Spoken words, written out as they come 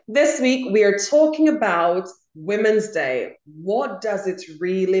This week, we are talking about Women's Day. What does it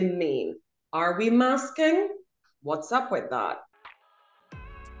really mean? Are we masking? What's up with that?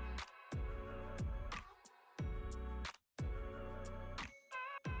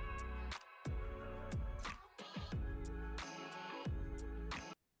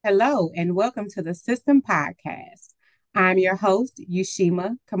 Hello, and welcome to the System Podcast. I'm your host,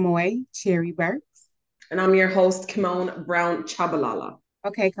 Yushima Kamoy Cherry Burks. And I'm your host, Kimon Brown Chabalala.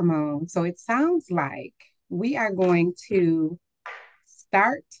 Okay, come on. So it sounds like we are going to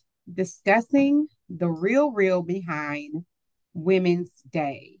start discussing the real behind Women's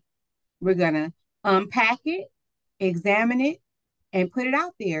Day. We're going to unpack it, examine it, and put it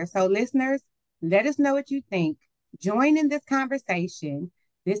out there. So, listeners, let us know what you think. Join in this conversation.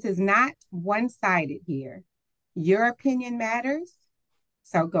 This is not one sided here. Your opinion matters.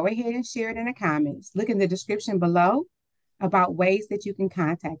 So, go ahead and share it in the comments. Look in the description below about ways that you can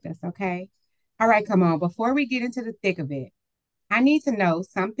contact us. Okay. All right, come on. Before we get into the thick of it, I need to know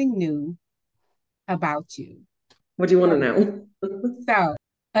something new about you. What do you want to So, know? so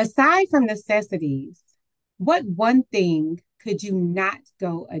aside from necessities, what one thing could you not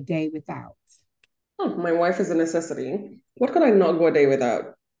go a day without? Oh, my wife is a necessity. What could I not go a day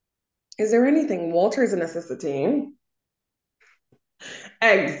without? Is there anything? Water is a necessity.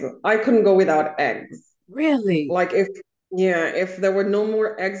 Eggs. I couldn't go without eggs. Really? Like if there were no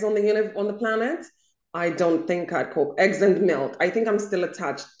more eggs on the planet, I don't think I'd cope. Eggs and milk. I think I'm still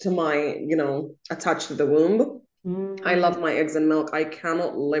attached to attached to the womb. I Mm, love my eggs and milk. I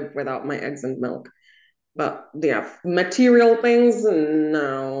cannot live without my eggs and milk. But yeah, material things,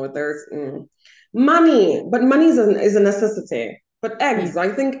 no. Money, but money is a necessity. But yeah. eggs, I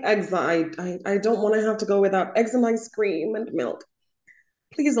think eggs. I don't want to have to go without eggs and ice cream and milk.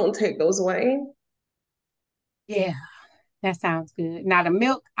 Please don't take those away. Yeah, that sounds good. Now the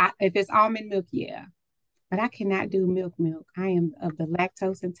milk, if it's almond milk, yeah. But I cannot do milk. I am of the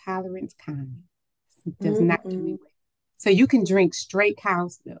lactose intolerance kind. It does not do me Mm-mm. well. So you can drink straight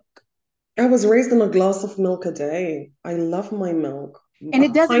cow's milk. I was raised on a glass of milk a day. I love my milk. And A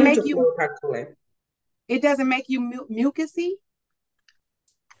it doesn't pint make of you milk, actually. mucusy or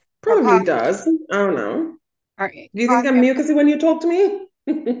Probably does. I don't know. Do you think cause I'm mucusy when you talk to me?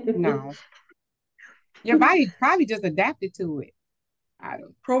 no. Your body probably just adapted to it. I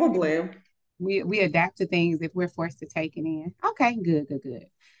don't Probably. we adapt to things if we're forced to take it in. Okay, good. All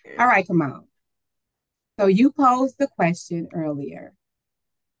Yeah. right, come on. So you posed the question earlier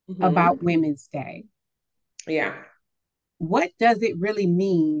about Hmm. Women's Day. Yeah. What does it really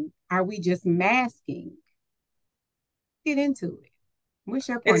mean? Are we just masking? Get into it. What's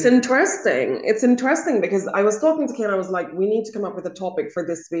your point It's of view? interesting. It's interesting because I was talking to Ken. I was like, we need to come up with a topic for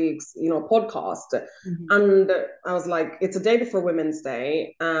this week's, podcast. Mhm. And I was like, it's a day before Women's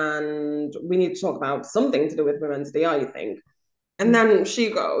Day, and we need to talk about something to do with Women's Day, I think. And Mhm. then she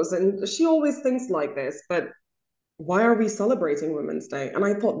goes, and she always thinks like this, but why are we celebrating Women's Day? And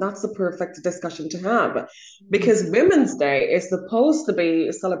I thought that's the perfect discussion to have because Women's Day is supposed to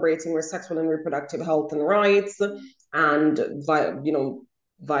be celebrating sexual and reproductive health and rights and,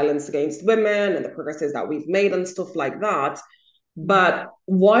 violence against women and the progresses that we've made and stuff like that. Mhm. But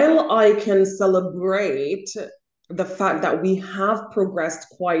while I can celebrate the fact that we have progressed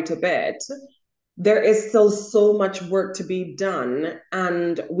quite a bit, there is still so much work to be done.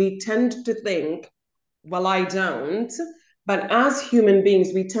 And we tend to think, well, I don't. But as human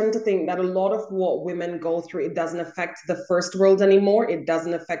beings, we tend to think that a lot of what women go through, it doesn't affect the first world anymore. It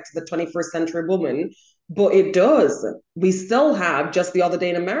doesn't affect the 21st century woman, but it does. We still have, just the other day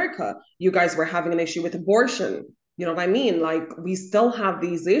in America, you guys were having an issue with abortion. You know what I mean? Like, we still have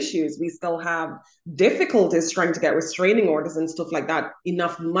these issues. We still have difficulties trying to get restraining orders and stuff like that.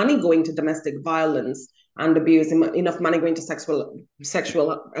 Enough money going to domestic violence and abuse, enough money going to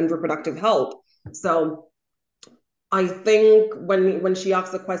sexual and reproductive health. So I think when she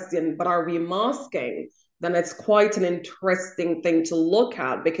asks the question, but are we masking? Then it's quite an interesting thing to look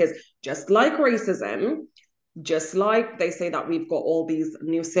at because just like racism, just like they say that we've got all these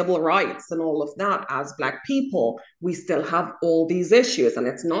new civil rights and all of that as Black people, we still have all these issues. And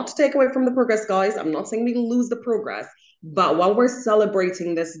it's not to take away from the progress, guys. I'm not saying we lose the progress, but while we're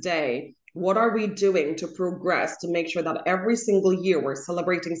celebrating this day, what are we doing to progress to make sure that every single year we're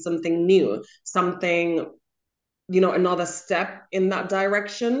celebrating something new, something, another step in that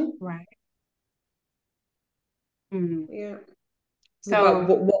direction? Right. Mhm. Yeah. But So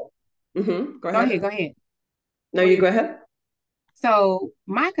Go go ahead. ahead, go ahead. No, Go you ahead. go ahead. So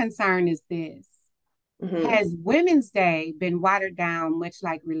my concern is this. Hmm. Has Women's Day been watered down much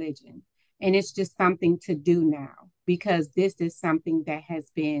like religion? And it's just something to do now because this is something that has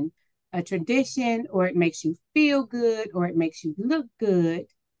been a tradition, or it makes you feel good, or it makes you look good.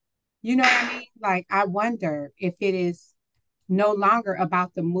 You know what I mean? Like, I wonder if it is no longer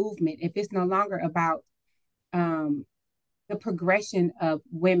about the movement, if it's no longer about um, the progression of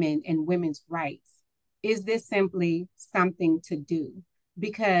women and women's rights. Is this simply something to do?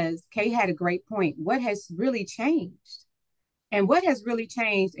 Because Kay had a great point. What has really changed? And what has really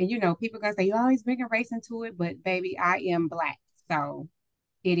changed? And people are gonna say you always bring a race into it, but baby, I am Black, so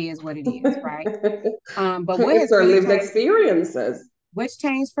it is what it is, right? But what It's has our really lived changed? experiences. What's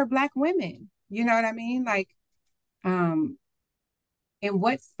changed for Black women? You know what I mean? Like, um, in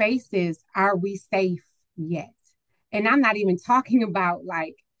what spaces are we safe yet? And I'm not even talking about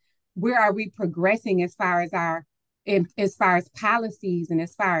like where are we progressing as far as as far as policies and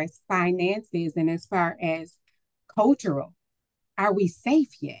as far as finances and as far as cultural. Are we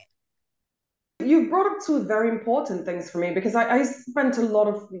safe yet? You brought up two very important things for me because I spent a lot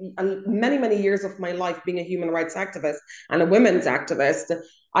of many years of my life being a human rights activist and a women's activist.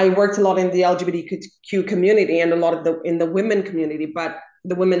 I worked a lot in the LGBTQ community and a lot of the in the women community, but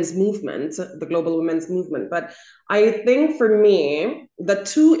the women's movement, the global women's movement. But I think for me, the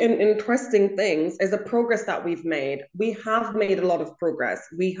two interesting things is the progress that we've made. We have made a lot of progress.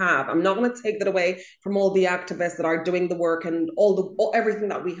 We have. I'm not going to take that away from all the activists that are doing the work and everything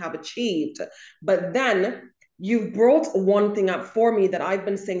that we have achieved. But then you brought one thing up for me that I've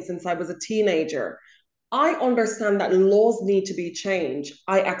been saying since I was a teenager. I understand that laws need to be changed.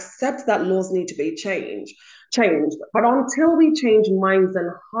 I accept that laws need to be changed. But until we change minds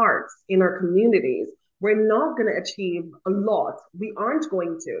and hearts in our communities, we're not going to achieve a lot. We aren't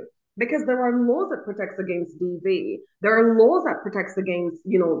going to. Because there are laws that protects against DV. There are laws that protects against,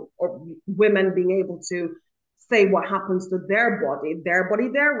 women being able to say what happens to their body,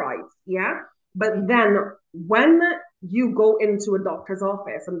 their rights. Yeah. But then when you go into a doctor's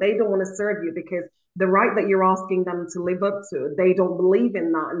office and they don't want to serve you because the right that you're asking them to live up to, they don't believe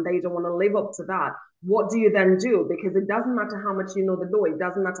in that and they don't want to live up to that. What do you then do? Because it doesn't matter how much you know the law, it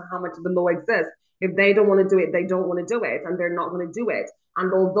doesn't matter how much the law exists. If they don't want to do it, they don't want to do it and they're not going to do it.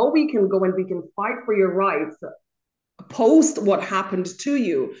 And although we can go and we can fight for your rights, post what happened to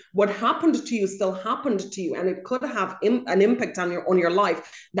you still happened to you, and it could have an impact on your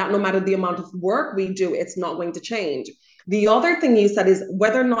life that no matter the amount of work we do, it's not going to change. The other thing you said is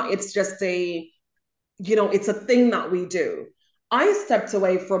whether or not it's just it's a thing that we do. I stepped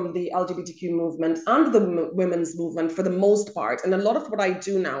away from the LGBTQ movement and the women's movement for the most part. And a lot of what I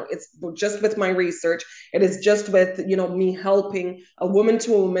do now, it's just with my research. It is just with, me helping a woman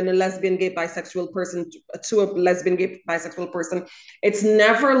to a woman, a lesbian, gay, bisexual person to a lesbian, gay, bisexual person. It's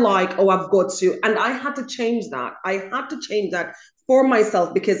never like, oh, I've got to. And I had to change that. I had to change that for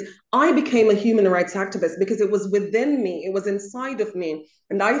myself because I became a human rights activist because it was within me. It was inside of me.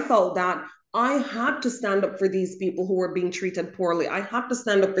 And I felt that I had to stand up for these people who were being treated poorly. I had to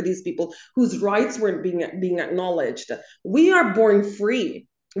stand up for these people whose rights weren't being acknowledged. We are born free.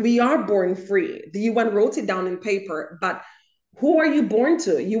 We are born free. The UN wrote it down in paper, but who are you born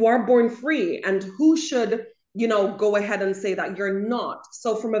to? You are born free. And who should, go ahead and say that you're not?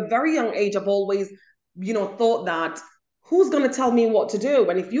 So from a very young age, I've always, thought that who's going to tell me what to do?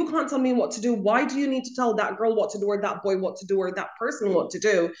 And if you can't tell me what to do, why do you need to tell that girl what to do or that boy what to do or that person what to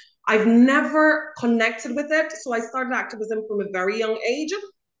do? I've never connected with it. So I started activism from a very young age.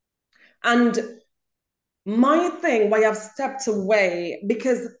 And my thing, why I've stepped away,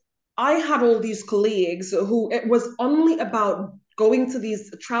 because I had all these colleagues who it was only about going to these,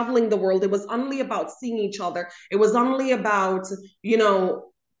 traveling the world. It was only about seeing each other. It was only about,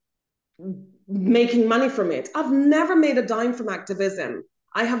 making money from it. I've never made a dime from activism.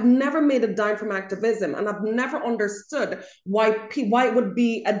 I have never made a dime from activism, and I've never understood why it would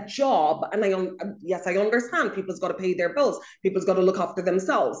be a job. And yes, I understand people's got to pay their bills, people's got to look after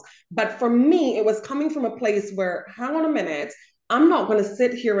themselves. But for me, it was coming from a place where, hang on a minute, I'm not going to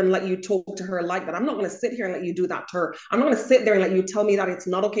sit here and let you talk to her like that. I'm not going to sit here and let you do that to her. I'm not going to sit there and let you tell me that it's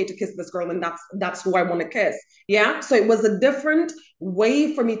not okay to kiss this girl and that's who I want to kiss. Yeah. So it was a different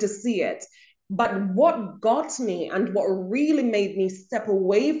way for me to see it. But what got me and what really made me step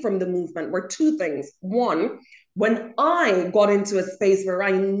away from the movement were two things. One, when I got into a space where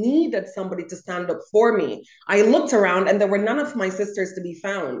I needed somebody to stand up for me, I looked around and there were none of my sisters to be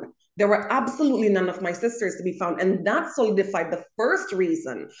found. There were absolutely none of my sisters to be found. And that solidified the first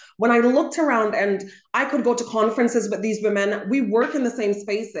reason. When I looked around and I could go to conferences with these women, we work in the same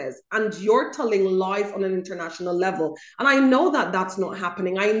spaces, and you're telling life on an international level. And I know that that's not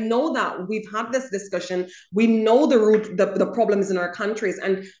happening. I know that we've had this discussion. We know the problems in our countries.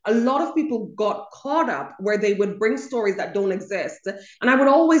 And a lot of people got caught up where they would bring stories that don't exist. And I would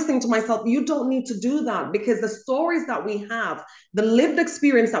always think to myself, you don't need to do that, because the stories that we have, the lived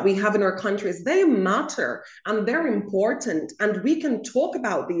experience that we have in our countries, they matter and they're important, and we can talk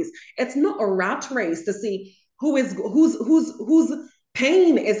about these. It's not a rat race to see whose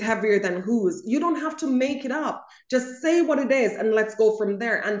pain is heavier than whose. You don't have to make it up. Just say what it is and let's go from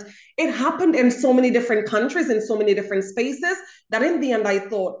there. And it happened in so many different countries, in so many different spaces, that in the end I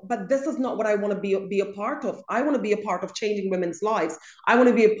thought, but this is not what I want to be a part of. I want to be a part of changing women's lives. I want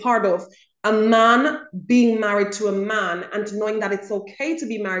to be a part of a man being married to a man, and knowing that it's okay to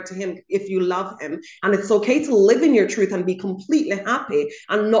be married to him if you love him, and it's okay to live in your truth and be completely happy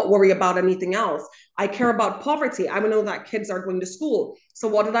and not worry about anything else. I care about poverty. I know that kids are going to school. So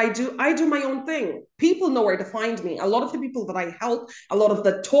what did I do? I do my own thing. People know where to find me. A lot of the people that I help, a lot of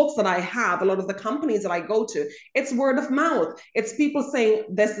the talks that I have, a lot of the companies that I go to, it's word of mouth. It's people saying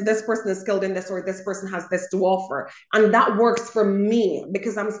this person is skilled in this, or this person has this to offer. And that works for me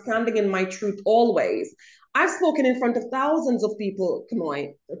because I'm standing in my truth always. I've spoken in front of thousands of people,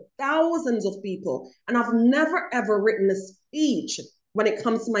 Kamoy, thousands of people, and I've never ever written a speech when it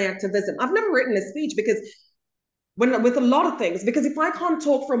comes to my activism. I've never written a speech because with a lot of things, because if I can't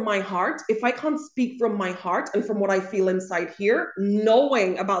talk from my heart, if I can't speak from my heart and from what I feel inside here,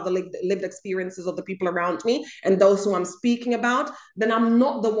 knowing about the lived experiences of the people around me and those who I'm speaking about, then I'm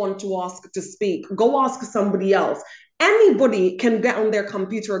not the one to ask to speak. Go ask somebody else. Anybody can get on their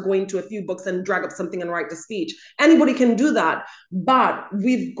computer or go into a few books and drag up something and write a speech. Anybody can do that. But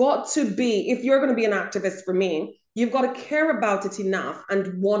we've got to be, if you're going to be an activist for me, you've got to care about it enough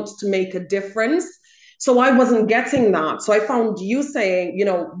and want to make a difference. So I wasn't getting that. So I found you saying,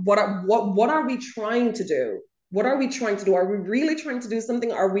 what are we trying to do? What are we trying to do? Are we really trying to do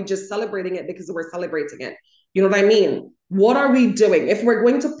something? Or are we just celebrating it because we're celebrating it? You know what I mean? What are we doing? If we're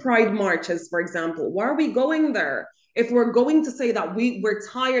going to pride marches, for example, why are we going there? If we're going to say that we're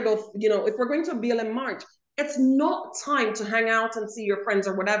tired of, if we're going to a BLM march, it's not time to hang out and see your friends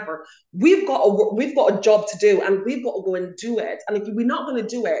or whatever. We've got a job to do, and we've got to go and do it. And if we're not going to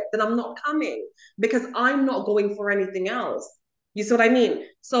do it, then I'm not coming, because I'm not going for anything else. You see what I mean?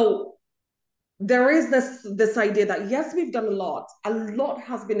 So there is this idea that yes, we've done a lot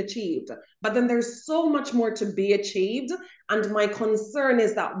has been achieved, but then there's so much more to be achieved. And my concern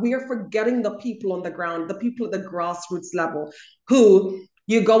is that we are forgetting the people on the ground, the people at the grassroots level, who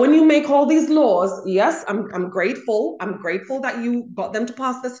you go and you make all these laws. Yes, I'm grateful. I'm grateful that you got them to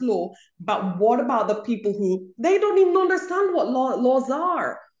pass this law. But what about the people who they don't even understand what laws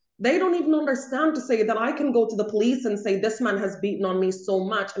are? They don't even understand to say that I can go to the police and say, this man has beaten on me so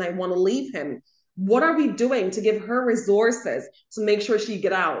much and I want to leave him. What are we doing to give her resources to make sure she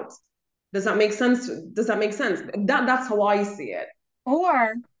get out? Does that make sense? Does that make sense? That's how I see it.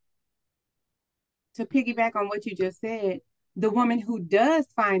 Or to piggyback on what you just said, the woman who does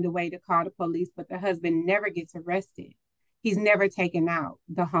find a way to call the police, but the husband never gets arrested. He's never taken out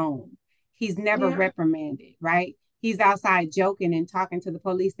the home. He's never reprimanded, right? He's outside joking and talking to the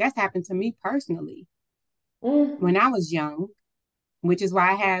police. That's happened to me personally when I was young, which is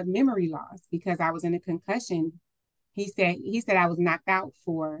why I have memory loss, because I was in a concussion. He said I was knocked out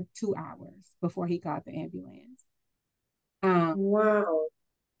for 2 hours before he called the ambulance. Wow.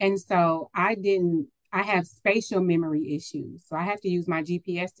 And so I have spatial memory issues. So I have to use my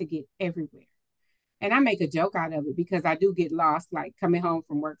GPS to get everywhere. And I make a joke out of it because I do get lost, like coming home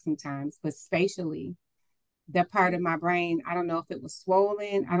from work sometimes. But spatially, that part of my brain, I don't know if it was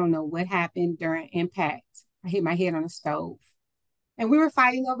swollen. I don't know what happened during impact. I hit my head on a stove. And we were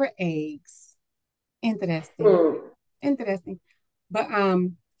fighting over eggs. Interesting. But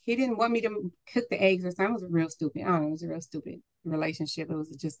he didn't want me to cook the eggs or something. It was real stupid. I don't know, it was a real stupid relationship. It was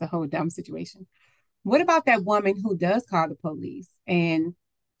just a whole dumb situation. What about that woman who does call the police and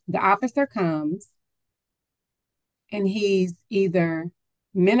the officer comes and he's either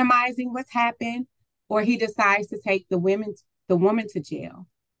minimizing what's happened, or he decides to take the woman to jail,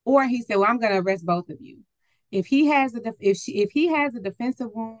 or he said, well, I'm going to arrest both of you. If he has a defensive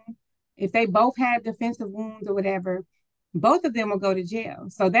wound, if they both have defensive wounds or whatever, both of them will go to jail.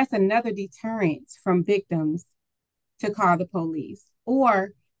 So that's another deterrent from victims to call the police.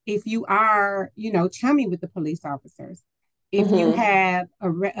 Or if you are, chummy with the police officers, if you have a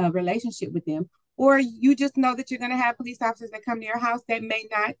relationship with them, Or you just know that you're going to have police officers that come to your house that may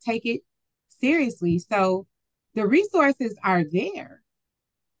not take it seriously. So the resources are there,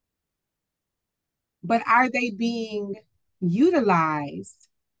 but are they being utilized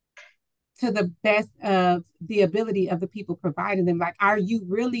to the best of the ability of the people providing them? Like, are you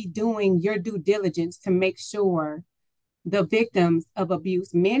really doing your due diligence to make sure the victims of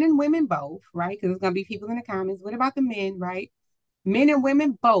abuse, men and women both, right? Because there's going to be people in the comments. What about the men, right? Men and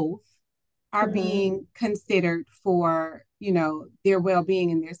women both are Mm-hmm. being considered for, their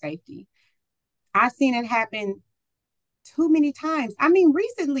well-being and their safety. I've seen it happen too many times. I mean,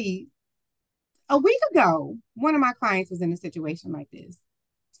 recently, a week ago, one of my clients was in a situation like this.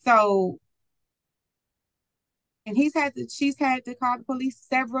 So, and she's had to call the police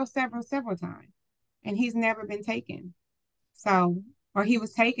several times, and he's never been taken. So, or he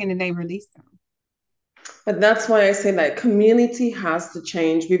was taken and they released him. But that's why I say that community has to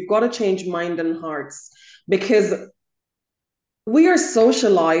change. We've got to change mind and hearts because we are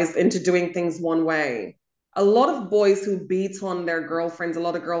socialized into doing things one way. A lot of boys who beat on their girlfriends, a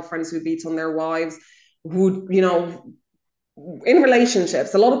lot of girlfriends who beat on their wives, who, in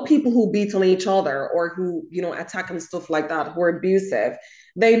relationships, a lot of people who beat on each other or who, attack and stuff like that, who are abusive,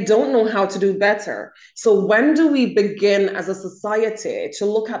 they don't know how to do better. So when do we begin as a society to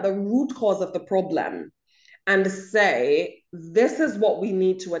look at the root cause of the problem and say, this is what we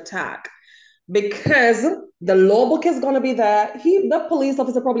need to attack? Because the law book is going to be there. The police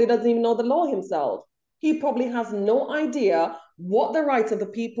officer probably doesn't even know the law himself. He probably has no idea what the rights of the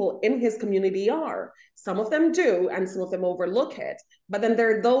people in his community are. Some of them do, and some of them overlook it. But then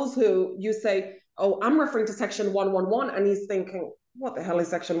there are those who you say, oh, I'm referring to section 111, and he's thinking, what the hell is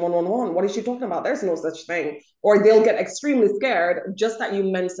section 111? What is she talking about? There's no such thing. Or they'll get extremely scared just that you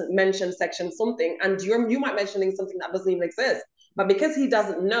mention section something, and you might mentioning something that doesn't even exist. But because he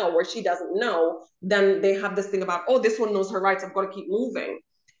doesn't know or she doesn't know, then they have this thing about, oh, this one knows her rights. I've got to keep moving.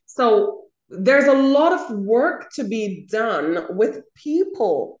 So there's a lot of work to be done with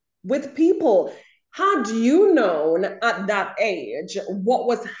people. With people. Had you known at that age what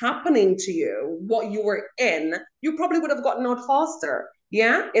was happening to you, what you were in, you probably would have gotten out faster.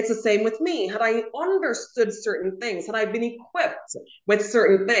 Yeah, it's the same with me. Had I understood certain things, had I been equipped with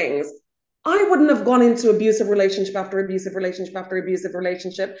certain things, I wouldn't have gone into abusive relationship after abusive relationship after abusive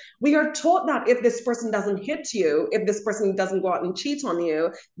relationship. We are taught that if this person doesn't hit you, if this person doesn't go out and cheat on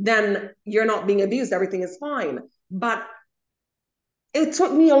you, then you're not being abused, everything is fine. But it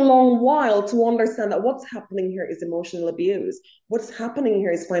took me a long while to understand that what's happening here is emotional abuse. What's happening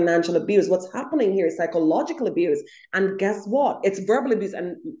here is financial abuse. What's happening here is psychological abuse. And guess what? It's verbal abuse.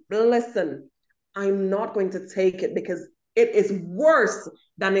 And listen, I'm not going to take it because it is worse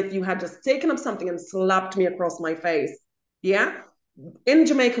than if you had just taken up something and slapped me across my face. Yeah. In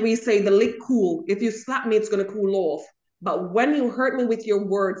Jamaica, we say the lick cool. If you slap me, it's going to cool off. But when you hurt me with your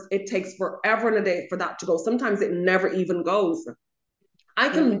words, it takes forever and a day for that to go. Sometimes it never even goes. I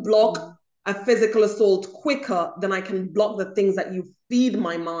can block a physical assault quicker than I can block the things that you feed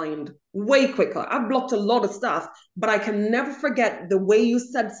my mind. Way quicker. I've blocked a lot of stuff, but I can never forget the way you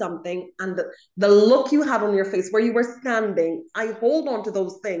said something and the look you had on your face where you were standing. I hold on to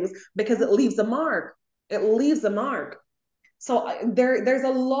those things because it leaves a mark. It leaves a mark. So there's a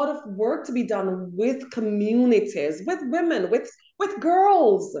lot of work to be done with communities, with women, with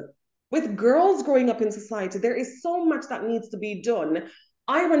girls, with girls growing up in society. There is so much that needs to be done.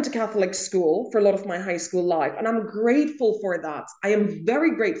 I went to Catholic school for a lot of my high school life, and I'm grateful for that. I am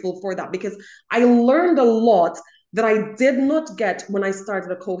very grateful for that because I learned a lot that I did not get when I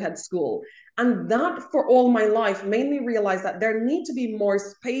started a co-ed school. And that for all my life made me realize that there need to be more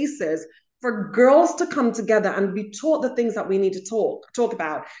spaces for girls to come together and be taught the things that we need to talk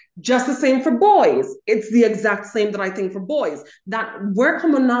about. Just the same for boys. It's the exact same that I think for boys. That where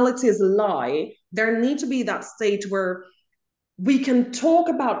commonalities lie, there need to be that state where we can talk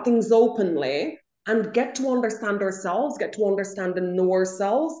about things openly and get to understand ourselves, get to understand and know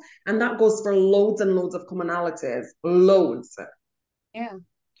ourselves. And that goes for loads and loads of commonalities. Loads. Yeah.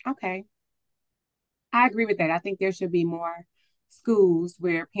 Okay. I agree with that. I think there should be more schools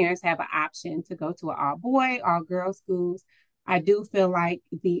where parents have an option to go to an all boy, all girl schools. I do feel like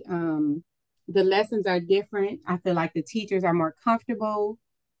the lessons are different. I feel like the teachers are more comfortable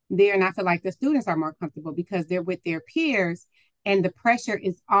there, and I feel like the students are more comfortable because they're with their peers and the pressure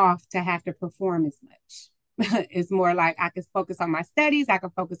is off to have to perform as much. It's more like I can focus on my studies, I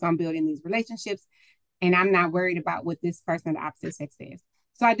can focus on building these relationships, and I'm not worried about what this person of the opposite sex is.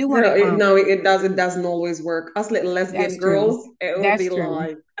 So I do want Girl, to no, it does. It doesn't always work. Us little lesbian that's true. girls, it will That's be true.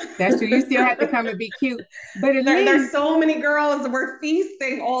 like. That's true. You still have to come and be cute. But at There's least, so many girls. We're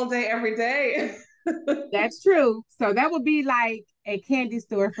feasting all day, every day. That's true. So that would be like a candy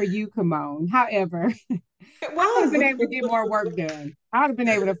store for you, Kimon. However, It I would have been was. able to get more work done. I would have been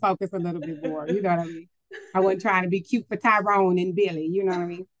able to focus a little bit more. You know what I mean? I wasn't trying to be cute for Tyrone and Billy. You know what I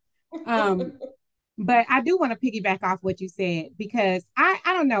mean? Um, but I do want to piggyback off what you said because I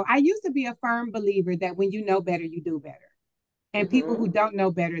don't know. I used to be a firm believer that when you know better, you do better. And people who Hmm. don't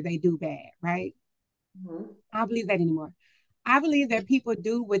know better, they do bad, right? Hmm. I don't believe that anymore. I believe that people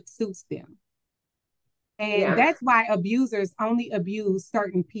do what suits them. And Yeah. that's why abusers only abuse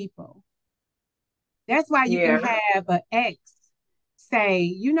certain people. That's why you can Yeah. have an ex say,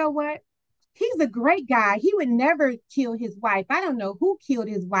 you know what? He's a great guy. He would never kill his wife. I don't know who killed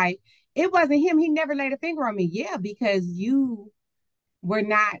his wife. It wasn't him. He never laid a finger on me. Yeah, because you were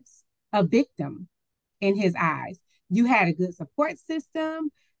not a victim in his eyes. You had a good support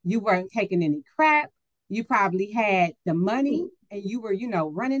system. You weren't taking any crap. You probably had the money and you were,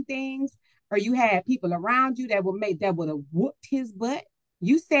 running things, or you had people around you that would have whooped his butt.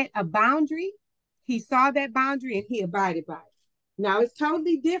 You set a boundary. He saw that boundary and he abided by it. Now it's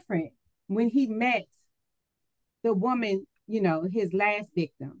totally different when he met the woman, his last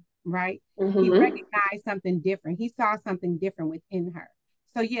victim, right? He Hmm. recognized something different. He saw something different within her.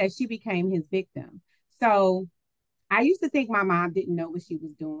 So yeah, she became his victim. So I used to think my mom didn't know what she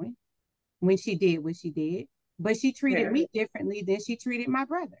was doing when she did what she did, but she treated Yeah. me differently than she treated my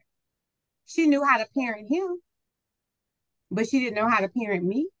brother. She knew how to parent him, but she didn't know how to parent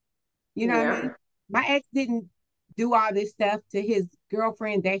me. You know what I mean? Yeah. My ex didn't do all this stuff to his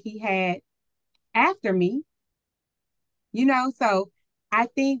girlfriend that he had after me, so I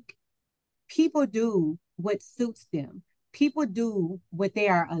think people do what suits them. People do what they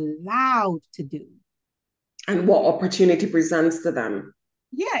are allowed to do. And what opportunity presents to them.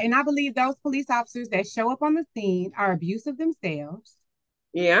 Yeah, and I believe those police officers that show up on the scene are abusive themselves.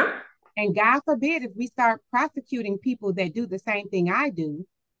 Yeah. And God forbid if we start prosecuting people that do the same thing I do,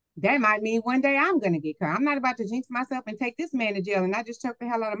 that might mean one day I'm going to get caught. I'm not about to jinx myself and take this man to jail. And I just choked the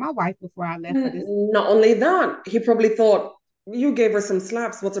hell out of my wife before I left for this. Not only that, he probably thought, you gave her some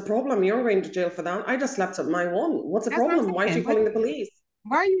slaps. What's the problem? You're going to jail for that. I just slapped at my one. What's the That's what I'm problem? Why is saying. she calling the police?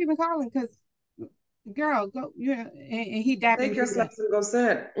 Why are you even calling? Because girl, go, and he Take dapping your dude up. slaps and go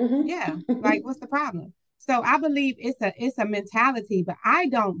sit. Yeah, like what's the problem? So I believe it's a mentality, but I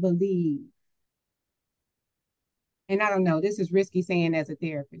don't believe, and I don't know, this is risky saying as a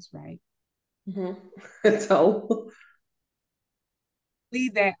therapist, right? Hmm. So,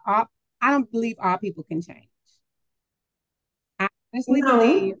 Believe that all I don't believe all people can change. I honestly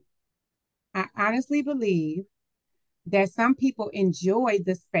believe, no. I honestly believe that some people enjoy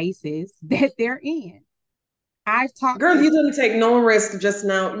the spaces that they're in. I've talked Girl, to you didn't take no risk just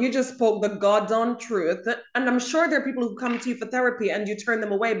now. You just spoke the goddamn truth. And I'm sure there are people who come to you for therapy and you turn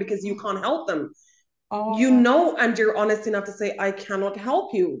them away because you can't help them. You oh, know, and you're honest enough to say, I cannot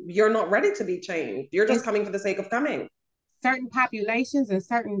help you. You're not ready to be changed. You're just it's coming for the sake of coming. certain populations and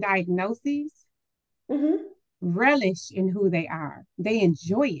certain diagnoses Hmm. relish in who they are. They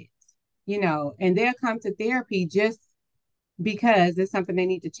enjoy it, and they'll come to therapy just because it's something they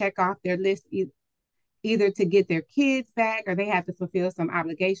need to check off their list, either to get their kids back or they have to fulfill some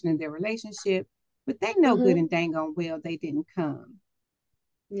obligation in their relationship. But they know good and Hmm. dang on well they didn't come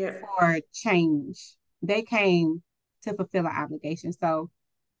Yeah. for change. They came to fulfill an obligation. So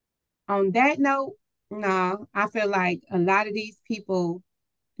on that note, no, I feel like a lot of these people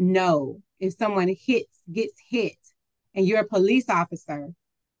know if someone gets hit, and you're a police officer,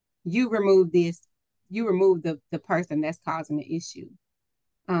 you remove this, you remove the person that's causing the issue.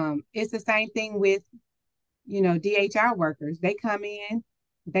 It's the same thing with, DHR workers. They come in,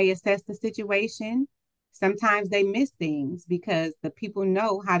 they assess the situation. Sometimes they miss things because the people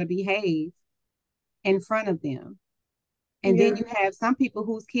know how to behave in front of them. And then Yeah. you have some people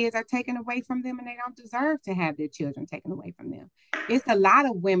whose kids are taken away from them and they don't deserve to have their children taken away from them. It's a lot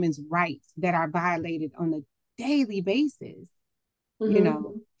of women's rights that are violated on a daily basis, Hmm.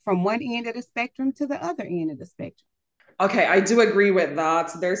 from one end of the spectrum to the other end of the spectrum. Okay, I do agree with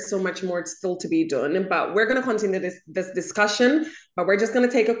that. There's so much more still to be done, but we're going to continue this discussion. But we're just going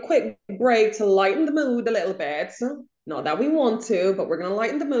to take a quick break to lighten the mood a little bit. Not that we want to, but we're going to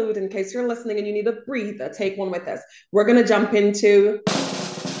lighten the mood in case you're listening and you need a breather. Take one with us. We're going to jump into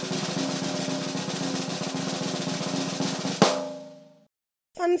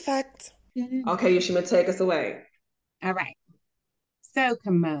fun fact. Okay, Yushima, take us away. All right. So,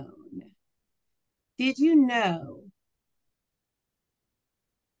 Kimon, did you know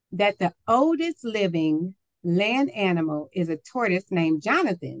that the oldest living land animal is a tortoise named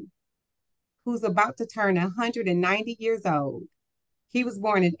Jonathan, who's about to turn 190 years old? He was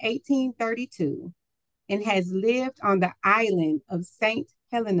born in 1832 and has lived on the island of St.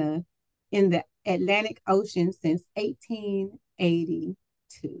 Helena in the Atlantic Ocean since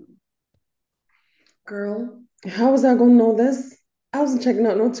 1882. Girl, how was I gonna know this? I wasn't checking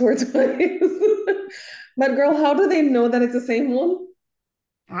out no tour twice. But girl, how do they know that it's the same one?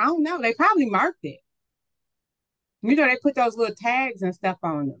 I don't know. They probably marked it. You know, they put those little tags and stuff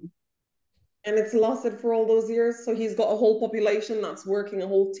on them. And it's lasted for all those years. So he's got a whole population that's working, a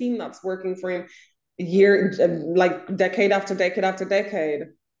whole team that's working for him year, like decade after decade after decade. I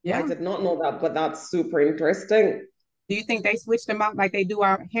Yeah. did not know that, but that's super interesting. Do you think they switched them out like they do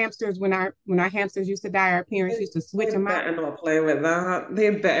our hamsters when our hamsters used to die? Our parents used to switch They them out. better not play with that. They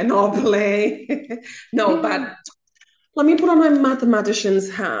better not play. No, but let me put on my mathematician's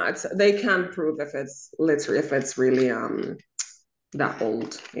hat. They can prove if it's literally if it's really that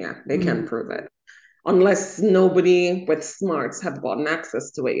old. Yeah, they can Mm. prove it. Unless nobody with smarts have gotten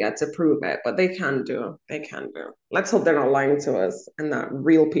access to it yet to prove it, but they can do. They can do. Let's hope they're not lying to us and that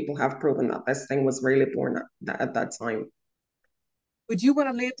real people have proven that this thing was really born at that time. Would you want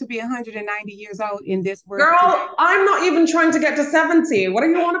to live to be 190 years old in this world today? Girl, I'm not even trying to get to 70. What are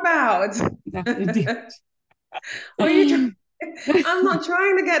you on about? What are you trying? I'm not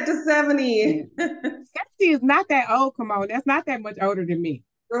trying to get to 70. 60 is not that old. Come on, that's not that much older than me.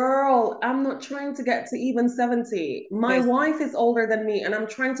 Girl, I'm not trying to get to even 70. My Listen, wife is older than me and I'm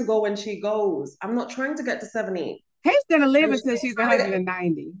trying to go when she goes. I'm not trying to get to 70. Kay's gonna live And until she's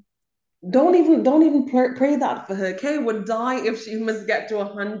 190. don't even pray that for her. Kay would die if she must get to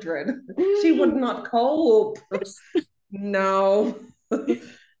 100. She would not cope. No.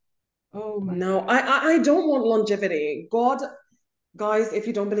 Oh my No, God. I don't want longevity. God, guys, if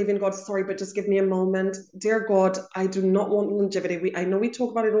you don't believe in God, sorry, but just give me a moment. Dear God, I do not want longevity. I know we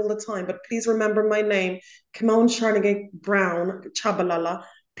talk about it all the time, but please remember my name, Kimon Sharnagate Brown, Chabalala.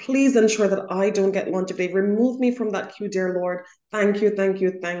 Please ensure that I don't get longevity. Remove me from that queue, dear Lord. Thank you, thank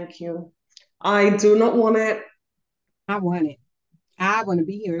you, thank you. I do not want it. I want it. I want to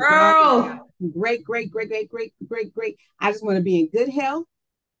be here as long as my Girl, great, great, great, great, great, great, great. I just want to be in good health.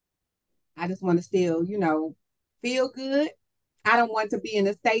 I just want to still, feel good. I don't want to be in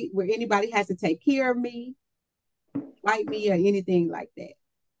a state where anybody has to take care of me, fight me, or anything like that.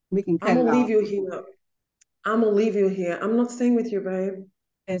 We can I'm cut it gonna leave off. you here. I'm gonna leave you here. I'm not staying with you, babe.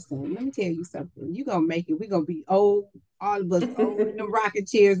 Listen, let me tell you something. You're gonna make it. We're gonna be old, all of us old in the rocking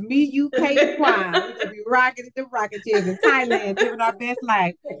chairs. Me, you, Kay, and Quan. We're gonna be rocking in the rocking chairs in Thailand, living our best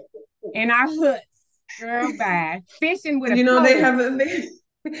life in our huts. Girl, bye. Fishing with a You know, pole.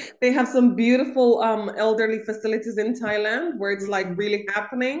 they have some beautiful elderly facilities in Thailand where it's like Mm-hmm. really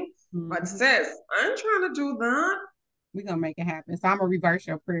happening. But Mm-hmm. sis, I ain't trying to do that. We're gonna make it happen. So I'm gonna reverse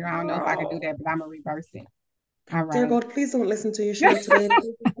your prayer. I don't know if I can do Girl. that, but I'm gonna reverse it. All Dear right. God, please don't listen to Yeshua today.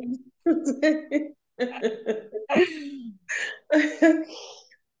 I'm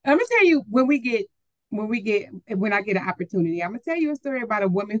gonna tell you when I get an opportunity, I'm gonna tell you a story about a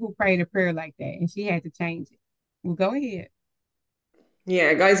woman who prayed a prayer like that and she had to change it. Well, go ahead.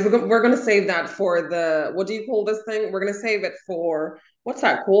 Yeah, guys, we're gonna save that for the what do you call this thing? We're gonna save it for what's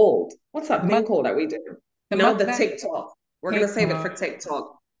that called? What's The that thing muck called that we do? the No, the mukbang TikTok. We're gonna save it for TikTok.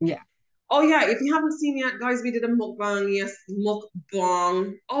 TikTok. Yeah. Oh yeah, if you haven't seen yet, guys, we did a mukbang. Yes,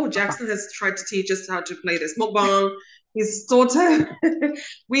 mukbang. Oh, Jackson has tried to teach us how to play this mukbang. He's taught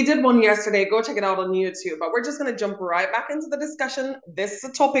We did one yesterday. Go check it out on YouTube. But we're just gonna jump right back into the discussion. This is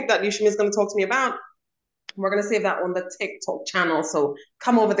a topic that Yushimi is gonna talk to me about. We're gonna save that on the TikTok channel. So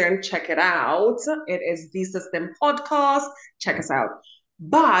come over there and check it out. It is the System Podcast. Check us out.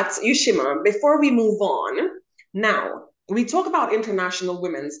 But Yushima, before we move on, now we talk about International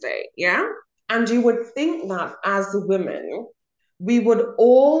Women's Day, yeah? And you would think that as women, we would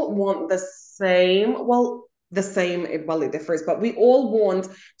all want the same, well, it differs, but we all want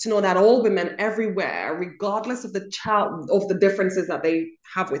to know that all women everywhere, regardless of the child of the differences that they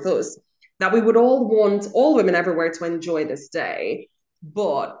have with us, that we would all want all women everywhere to enjoy this day.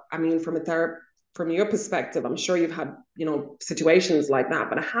 But I mean, from your perspective, I'm sure you've had, situations like that,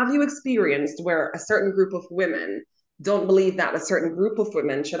 but have you experienced where a certain group of women don't believe that a certain group of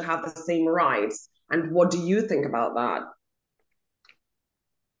women should have the same rights? And what do you think about that?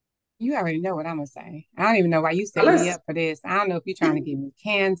 You already know what I'm gonna say. I don't even know why you set me Alice? up for this. I don't know if you're trying to get me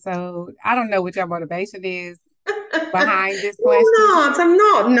canceled. I don't know what your motivation is behind this question, I'm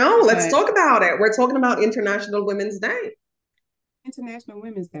not. No, let's but talk about it. We're talking about International Women's Day. International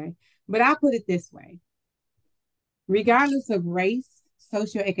Women's Day. But I'll put it this way. Regardless of race,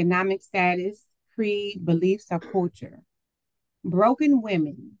 socioeconomic status, creed, beliefs, or culture, broken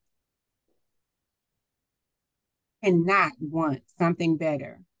women and not want something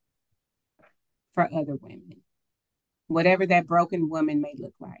better for other women, whatever that broken woman may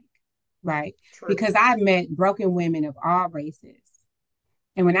look like, right? True. Because I've met broken women of all races.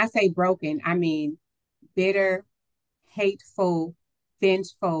 And when I say broken, I mean bitter, hateful,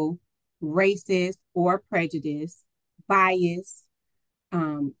 vengeful, racist, or prejudiced, biased,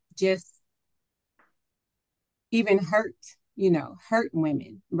 just even hurt, hurt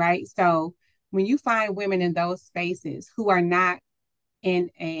women, right? So when you find women in those spaces who are not in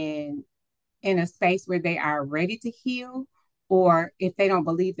in a space where they are ready to heal, or if they don't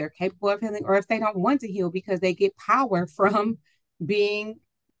believe they're capable of healing, or if they don't want to heal because they get power from being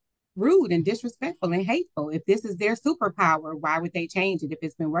rude and disrespectful and hateful. If this is their superpower, why would they change it if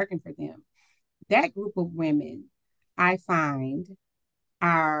it's been working for them? That group of women, I find,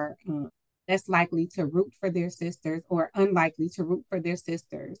 are less likely to root for their sisters or unlikely to root for their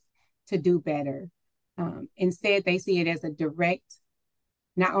sisters to do better. Instead, they see it as a direct,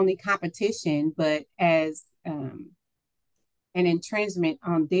 not only competition, but as an entrenchment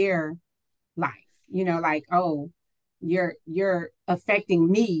on their life. Like, oh, you're affecting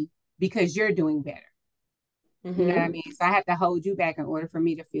me because you're doing better. You know what I Mm-hmm. mean? So I have to hold you back in order for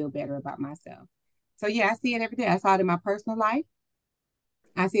me to feel better about myself. So yeah, I see it every day. I saw it in my personal life.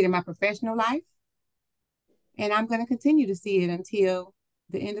 I see it in my professional life. And I'm going to continue to see it until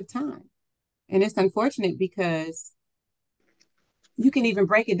the end of time. And it's unfortunate because you can even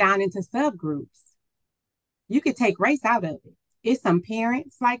break it down into subgroups. You could take race out of it. It's some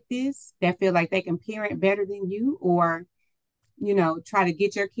parents like this that feel like they can parent better than you, or, try to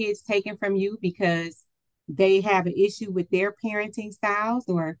get your kids taken from you because they have an issue with their parenting styles,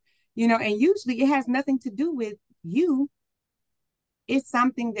 or, and usually it has nothing to do with you. It's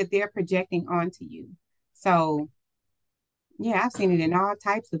something that they're projecting onto you. So, yeah, I've seen it in all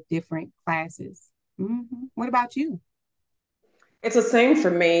types of different classes. What about you? It's the same for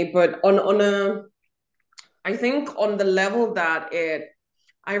me, but on a I think on the level that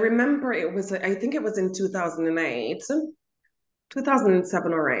I remember it was, I think it was in 2008,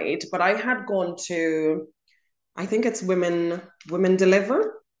 2007 or 8, but I had gone to, I think it's Women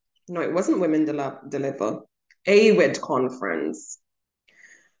Deliver. No, it wasn't Deliver. AWID conference.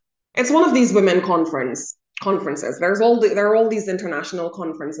 It's one of these women conferences. There are all these international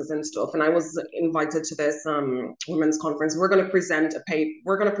conferences and stuff, and I was invited to this women's conference. We're going to present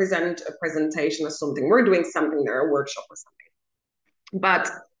a presentation or something. We're doing something there, a workshop or something. But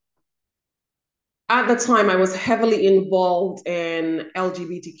at the time, I was heavily involved in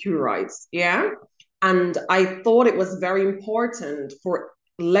LGBTQ rights, yeah, and I thought it was very important for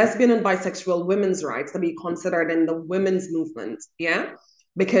lesbian and bisexual women's rights to be considered in the women's movement, yeah,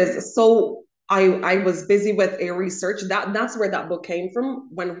 because I was busy with a research that's where that book came from,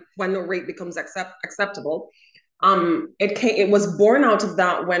 when the rape becomes acceptable. It was born out of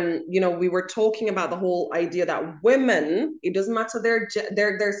that, when we were talking about the whole idea that women, it doesn't matter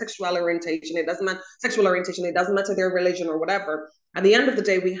their sexual orientation, it doesn't matter their religion or whatever. At the end of the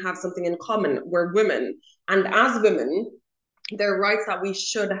day, we have something in common. We're women, and as women, there are rights that we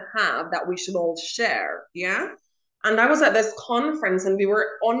should have, that we should all share, yeah. And I was at this conference, and we were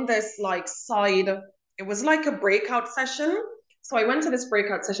on this like side, it was like a breakout session. So I went to this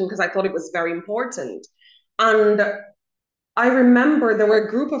breakout session because I thought it was very important. And I remember there were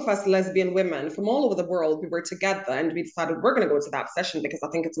a group of us lesbian women from all over the world. We were together, and we decided we're going to go to that session because I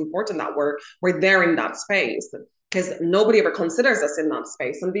think it's important that we're there in that space, because nobody ever considers us in that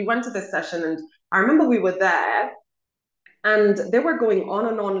space. And we went to this session, and I remember we were there, and they were going on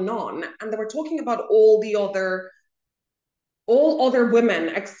and on and on, and they were talking about all other women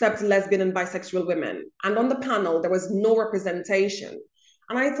except lesbian and bisexual women. And on the panel, there was no representation.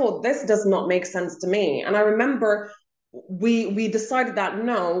 And I thought, this does not make sense to me. And I remember we decided that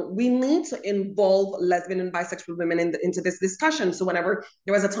no, we need to involve lesbian and bisexual women into this discussion. So whenever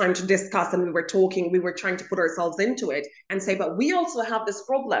there was a time to discuss and we were talking, we were trying to put ourselves into it and say, but we also have this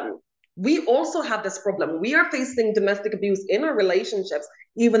problem. We also have this problem. We are facing domestic abuse in our relationships,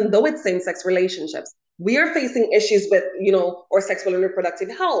 even though it's same-sex relationships. We are facing issues with, our sexual and reproductive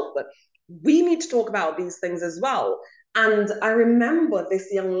health. We need to talk about these things as well. And I remember this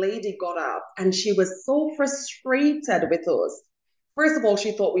young lady got up and she was so frustrated with us. First of all,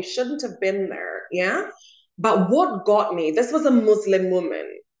 she thought we shouldn't have been there. Yeah. But what got me, this was a Muslim woman.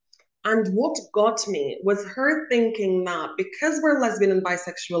 And what got me was her thinking that because we're lesbian and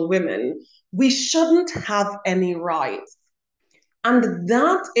bisexual women, we shouldn't have any rights. And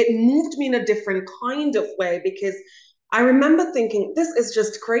that, it moved me in a different kind of way, because I remember thinking, this is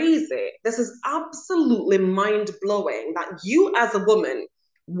just crazy. This is absolutely mind blowing that you, as a woman,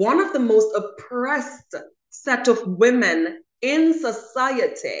 one of the most oppressed set of women in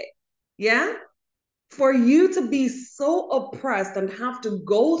society, yeah, for you to be so oppressed and have to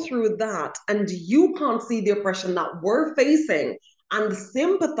go through that, and you can't see the oppression that we're facing and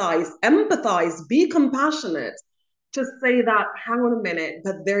sympathize, empathize, be compassionate to say that, hang on a minute,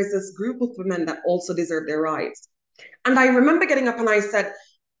 that there's this group of women that also deserve their rights. And I remember getting up and I said,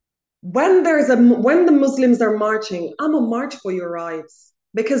 when the Muslims are marching, I'm a march for your rights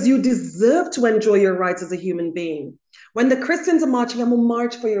because you deserve to enjoy your rights as a human being. When the Christians are marching, I'm a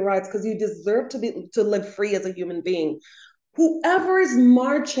march for your rights because you deserve to live free as a human being. Whoever is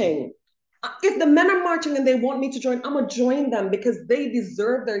marching, if the men are marching and they want me to join, I'm gonna join them because they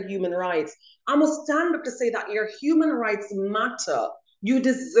deserve their human rights. I'm gonna stand up to say that your human rights matter. You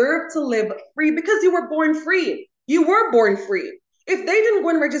deserve to live free because you were born free. You were born free. If they didn't go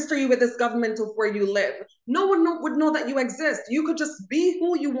and register you with this government of where you live, no one would know that you exist. You could just be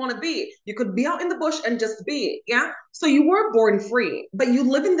who you want to be. You could be out in the bush and just be, yeah? So you were born free, but you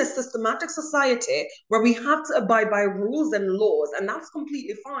live in this systematic society where we have to abide by rules and laws, and that's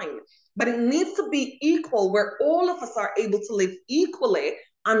completely fine. But it needs to be equal, where all of us are able to live equally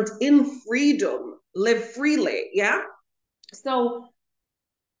and in freedom, live freely, yeah? So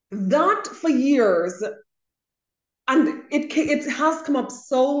that for years, and it has come up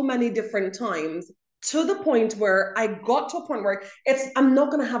so many different times to the point where I got to a point where I'm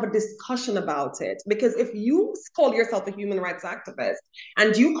not going to have a discussion about it, because if you call yourself a human rights activist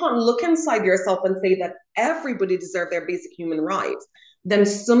and you can't look inside yourself and say that everybody deserves their basic human rights, then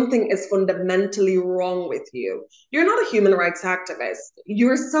something is fundamentally wrong with you. You're not a human rights activist.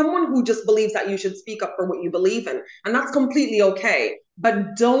 You're someone who just believes that you should speak up for what you believe in, and that's completely okay.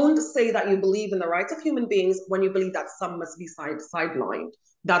 But don't say that you believe in the rights of human beings when you believe that some must be sidelined.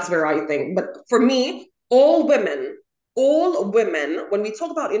 That's where I think. But for me, all women, when we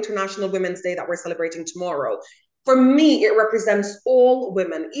talk about International Women's Day that we're celebrating tomorrow, for me, it represents all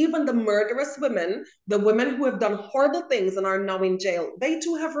women, even the murderous women, the women who have done horrible things and are now in jail. They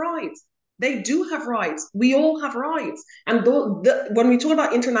too have rights. They do have rights. We all have rights. And when we talk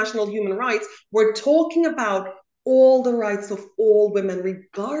about international human rights, we're talking about all the rights of all women,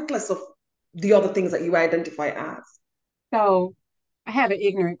 regardless of the other things that you identify as. So I have an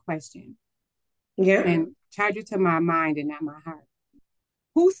ignorant question Yeah. and charge it to my mind and not my heart.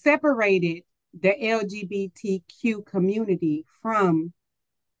 Who separated the LGBTQ community from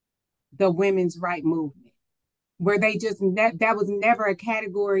the women's right movement? Were they just that was never a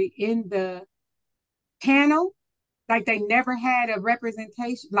category in the panel? Like they never had a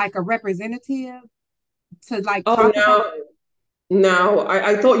representation, like a representative to like Oh talk about? no. No,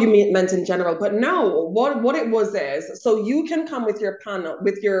 I thought you meant in general, but no, what it was is, so you can come with your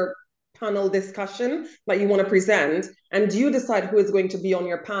panel discussion that you want to present, and you decide who is going to be on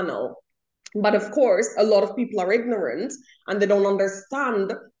your panel. But of course, a lot of people are ignorant and they don't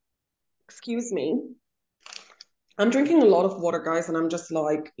understand. Excuse me. I'm drinking a lot of water, guys, and I'm just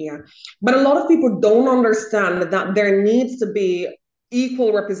like, yeah. But a lot of people don't understand that there needs to be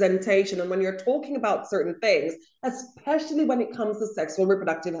equal representation. And when you're talking about certain things, especially when it comes to sexual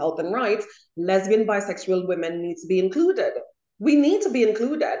reproductive health and rights, lesbian, bisexual women need to be included. We need to be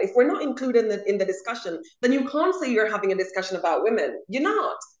included. If we're not included in the discussion, then you can't say you're having a discussion about women. You're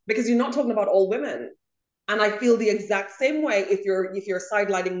not, because you're not talking about all women. And I feel the exact same way if you're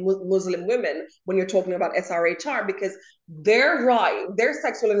sidelining Muslim women when you're talking about SRHR, because their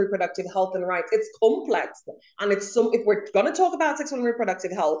sexual and reproductive health and rights, it's complex. And if we're gonna talk about sexual and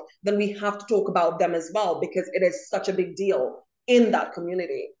reproductive health, then we have to talk about them as well, because it is such a big deal in that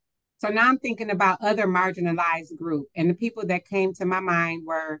community. So now I'm thinking about other marginalized group, and the people that came to my mind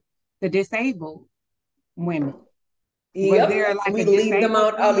were the disabled women. Was there Yep, like a we leave them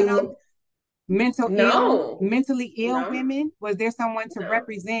disabled out. woman on No, mentally ill no, women? Was there someone to no.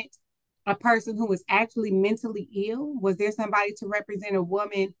 represent a person who was actually mentally ill? Was there somebody to represent a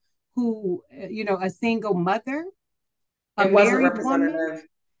woman who, a single mother, a It wasn't married woman? representative.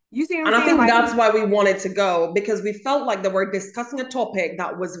 You see what I'm And I saying? think Like, that's why we wanted to go, because we felt like they were discussing a topic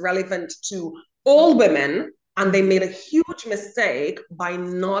that was relevant to all women, and they made a huge mistake by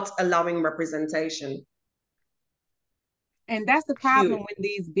not allowing representation. and that's the problem Huge. when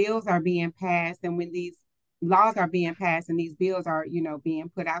these bills are being passed and when these laws are being passed and these bills are, being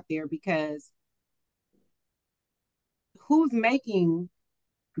put out there, because who's making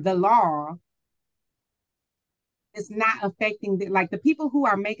the law is not affecting like the people who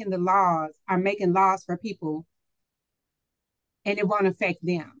are making the laws are making laws for people and it won't affect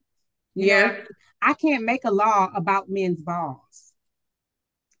them. You know what I Yeah. mean? I can't make a law about men's balls.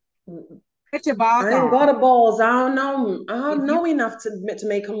 Cut your balls I ain't off. got a balls. I don't know. I If don't you, know enough to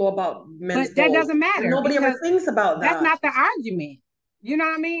make a law about men's but that balls. doesn't And matter nobody ever because thinks about that's that. not the argument. You know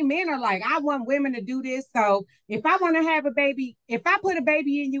what I mean? Men are like, I want women to do this. So if I want to have a baby, if I put a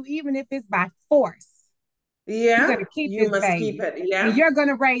baby in you, even if it's by force, you're Yeah, going to keep you this must keep baby it. and Yeah. you're going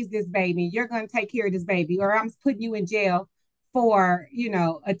to raise this baby. You're going to take care of this baby, or I'm putting you in jail for,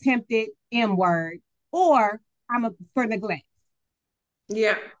 attempted M word, or for neglect.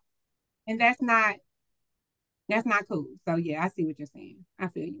 Yeah. And that's not cool. So yeah, I see what you're saying. I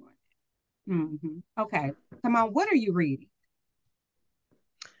feel you on that. Okay. Come on. What are you reading?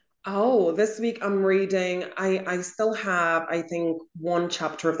 Oh, this week I'm reading. I still have, I think, one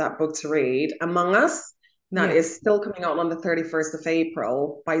chapter of that book to read, Among Us, that Yeah. is still coming out on the 31st of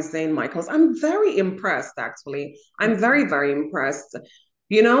April by Zane Michaels. I'm very impressed, actually. I'm very, very impressed.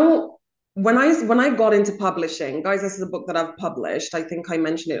 You know, when I got into publishing, guys, this is a book that I've published. I think I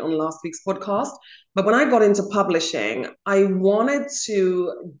mentioned it on last week's podcast. But when I got into publishing, I wanted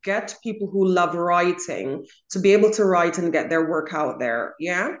to get people who love writing to be able to write and get their work out there.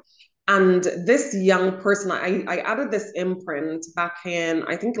 Yeah. And this young person, I added this imprint back in,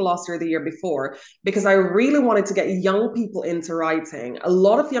 I think last year, or the year before, because I really wanted to get young people into writing. A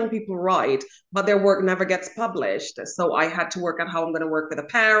lot of young people write, but their work never gets published. So I had to work out how I'm going to work with the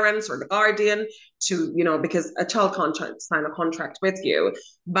parents or the guardian to, because a child can't sign a contract with you.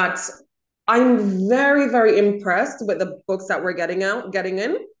 But I'm very, very impressed with the books that we're getting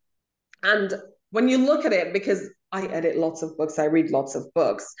in. And when you look at it, because I edit lots of books, I read lots of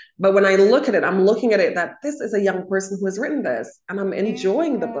books, but when I look at it, I'm looking at it that this is a young person who has written this, and I'm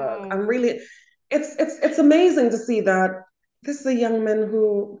enjoying the book. Yeah. I'm really, it's amazing to see that this is a young man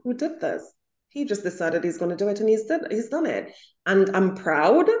who did this. He just decided he's going to do it, and he's done it. And I'm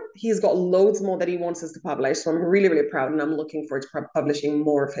proud. He's got loads more that he wants us to publish, so I'm really, really proud, and I'm looking forward to publishing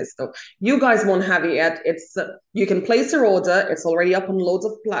more of his stuff. You guys won't have it yet. It's You can place your order. It's already up on loads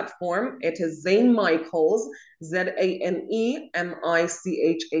of platform. It is Zane Michaels,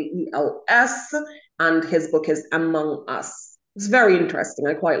 ZaneMichaels, and his book is Among Us. It's very interesting.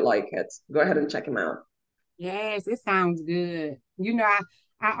 I quite like it. Go ahead and check him out. Yes, it sounds good.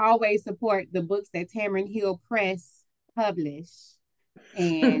 I always support the books that Tamron Hill Press publish,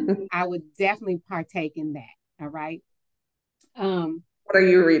 and What I would definitely partake in that. All right. Um, are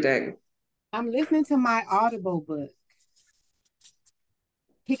you reading? I'm listening to my Audible book,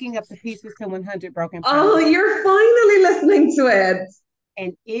 Picking Up the Pieces to 100 Broken Oh, Promises, you're finally listening to it.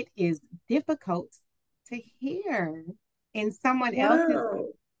 and it is difficult to hear in someone else's. Wow.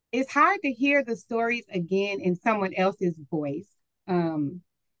 It's hard to hear the stories again in someone else's voice. Um,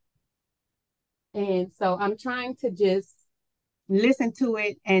 and so I'm trying to just listen to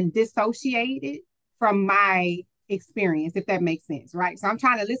it and dissociate it from my experience, if that makes sense, right? So I'm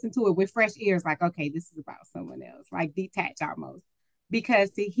trying to listen to it with fresh ears, like, okay, this is about someone else, like detach almost.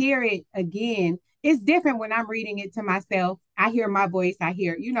 Because to hear it again, it's different when I'm reading it to myself. I hear my voice, I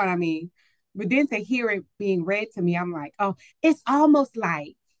hear, you know what I mean? But then to hear it being read to me, I'm like, oh, it's almost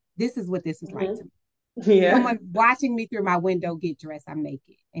like this is what this is like to Mhm. me. Yeah. Someone watching me through my window get dressed, I'm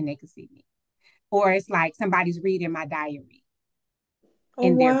naked and they can see me. Or it's like somebody's reading my diary Oh,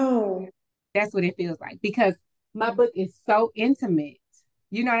 in their wow. That's what it feels like because my book is so intimate.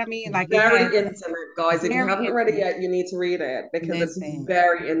 You know what I mean? Like it has Very intimate, guys. If you very haven't read it intimate. yet, you need to read it because it's Listen,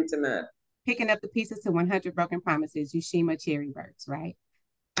 very intimate. picking up the pieces to 100 Broken Promises, Ushima Cherryworks, right?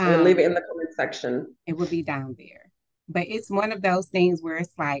 I will leave Um, it in the comment section. it will be down there. But it's one of those things where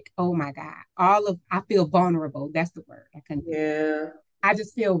it's like, oh my God, I feel vulnerable. That's the word. I couldn't think of it. Yeah. I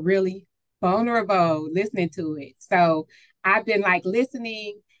just feel really vulnerable listening to it. So I've been like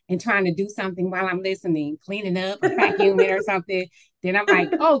listening and trying to do something while I'm listening, cleaning up or vacuuming or something. Then I'm like,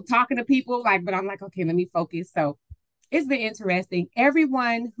 oh, talking to people, but I'm like, okay, let me focus. So it's been interesting.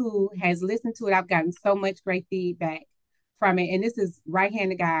 Everyone who has listened to it, I've gotten so much great feedback from it. And this is right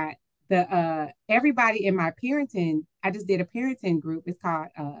hand to God. The everybody in my parenting, I just did a parenting group. It's called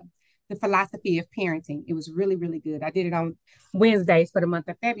The Philosophy of Parenting. It was really, really good. I did it on Wednesdays for the month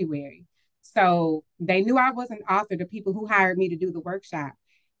of February. So they knew I was an author, the people who hired me to do the workshop.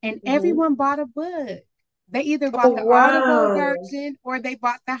 And Mhm. everyone bought a book. They either Oh, bought the Audible wow. version or they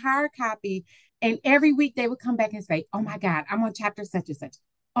bought the hard copy. And every week they would come back and say, oh my God, I'm on chapter such and such.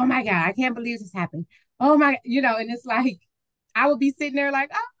 Oh my God, I can't believe this happened. Oh my, and it's like, I would be sitting there like,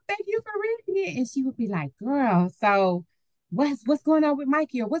 oh, thank you for reading it. And she would be like, girl, so what's going on with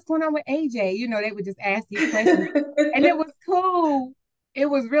Mikey or what's going on with AJ? They would just ask these questions. And it was cool. It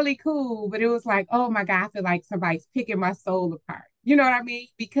was really cool. But it was like, oh my God, I feel like somebody's picking my soul apart. You know what I mean?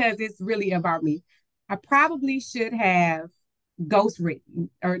 Because it's really about me. I probably should have ghost written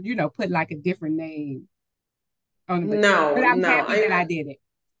or, put like a different name on the book. But No, I'm no. happy that I did it.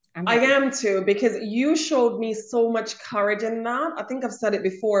 I'm I happy. am too, because you showed me so much courage in that. I think I've said it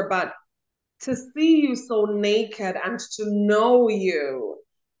before, but to see you so naked and to know you,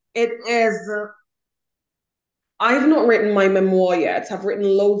 it is. I've not written my memoir yet. I've written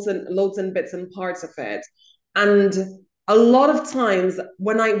loads and bits and parts of it. And a lot of times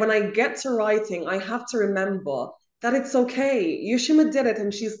when I get to writing, I have to remember that it's okay. Yushima did it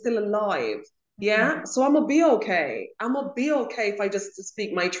and she's still alive. Yeah. Mhm. So I'm gonna be okay. I'm gonna be okay if I just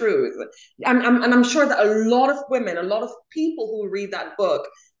speak my truth. And I'm sure that a lot of women, a lot of people who read that book,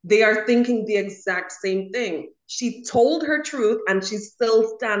 they are thinking the exact same thing. She told her truth and she's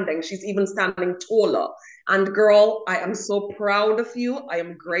still standing. She's even standing taller. And girl, I am so proud of you. I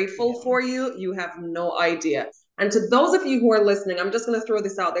am grateful Yeah. for you. You have no idea. And to those of you who are listening, I'm just going to throw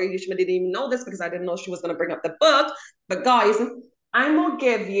this out there. You didn't even know this because I didn't know she was going to bring up the book. But guys, I'm gonna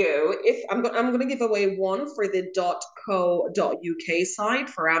give you if I'm gonna give away one for the .co.uk site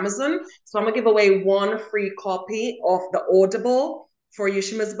for Amazon. So I'm gonna give away one free copy of the Audible for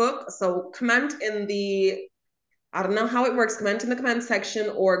Yushima's book. So comment in the I don't know how it works. Comment in the comment section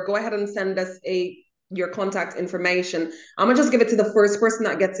or go ahead and send us your contact information. I'm gonna just give it to the first person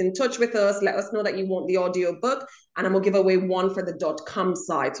that gets in touch with us. Let us know that you want the audio book, and I'm gonna give away one for the .com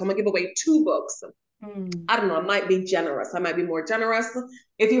site. So I'm gonna give away two books. Mm. I don't know, I might be generous. I might be more generous.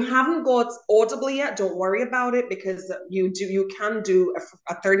 If you haven't got Audible yet, don't worry about it because you can do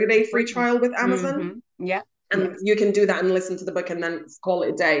a 30-day free Free. trial with Amazon. Mm-hmm. Yep. And Yes. you can do that and listen to the book and then call it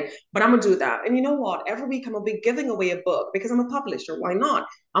a day. But I'm gonna do that. And you know what? Every week I'm gonna be giving away a book because I'm a publisher. Why not?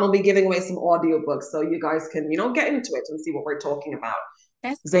 I'm gonna be giving away some audio books so you guys can, get into it and see what we're talking about.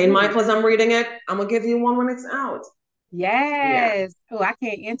 That's Zane cool. Michaels, I'm reading it. I'm gonna give you one when it's out. Yeah. Yes. Oh, I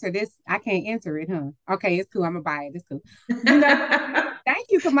can't enter this. I can't enter it, huh? Okay, it's cool. I'm gonna buy it. It's cool. You know, thank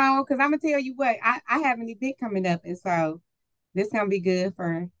you, Kamon, because I'm gonna tell you what, I have an event coming up, and so this gonna be good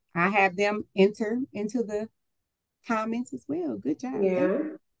for I have them enter into the comments as well. Good job. Thank you. Yeah.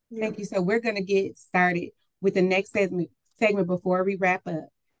 Yeah. Thank you. So we're gonna get started with the next segment before we wrap up.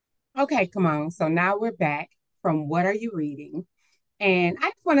 Okay, come on. So now we're back from what are you reading? And I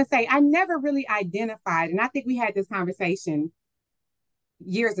just want to say I never really identified, and I think we had this conversation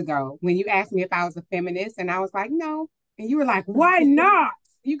years ago when you asked me if I was a feminist, and I was like, no. And you were like, why not?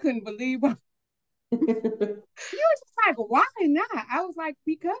 You couldn't believe what you were just like, why not? I was like,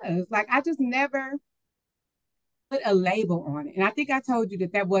 because like I just never put a label on it. And I think I told you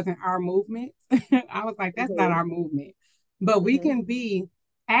that that wasn't our movement. I was like, that's not Mhm. our movement. But we can Mhm. be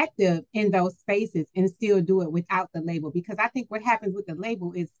active in those spaces and still do it without the label. Because I think what happens with the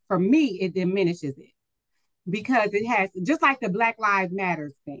label is, for me, it diminishes it because it has, just like the Black Lives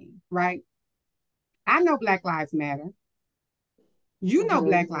Matters thing, right? I know Black Lives Matter. You know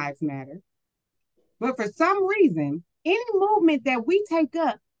Black Mhm. Lives Matter. But for some reason, any movement that we take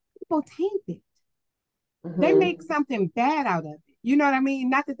up, people taint it. They make Mhm. something bad out of it. You know what I mean?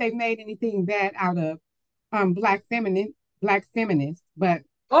 Not that they've made anything bad out of black feminists, but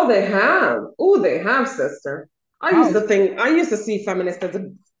Oh, they have. Oh, they have, sister. oh, I used to see feminist as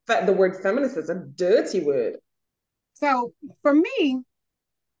the word feminist as a dirty word. so for me,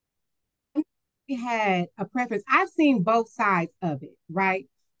 we had a preference. I've seen both sides of it, right?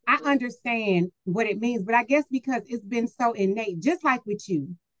 I understand what it means, but I guess because it's been so innate, just like with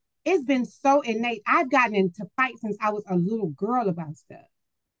you, it's been so innate. I've gotten into fights since I was a little girl about stuff.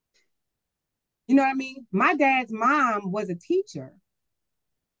 You know what I mean? My dad's mom was a teacher.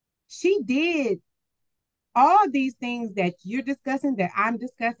 She did all these things that you're discussing, that I'm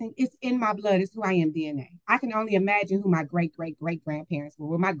discussing, it's in my blood. It's who I am DNA. I can only imagine who my great great great grandparents were.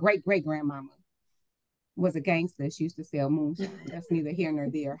 Well, my great great grandmama was a gangster. She used to sell moonshine. That's neither here nor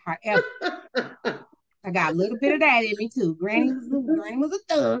there. However, I got a little bit of that in me too. Granny was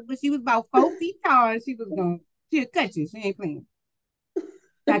a thug, but she was about 4 feet tall. And she'll cut you. She ain't playing. So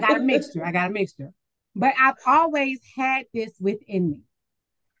I got a mixture. I got a mixture. But I've always had this within me.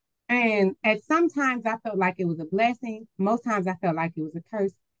 And at sometimes I felt like it was a blessing. Most times I felt like it was a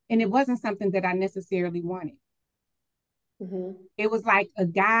curse. And it wasn't something that I necessarily wanted. Mhm. It was like a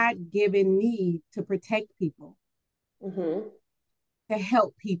God given need to protect people, Mhm. to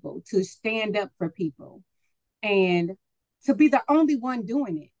help people, to stand up for people, and to be the only one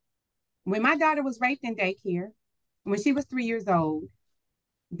doing it. When my daughter was raped in daycare, when she was 3 years old,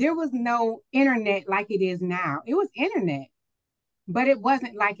 there was no internet like it is now. It was internet, but it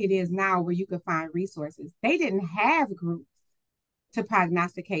wasn't like it is now where you could find resources. They didn't have groups to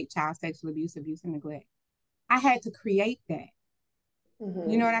prognosticate child sexual abuse, abuse, and neglect. I had to create that.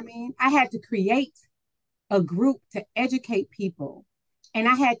 You know what I Mhm. mean? I had to create a group to educate people. And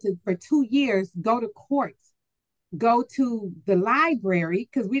I had to, for 2 years, go to courts, go to the library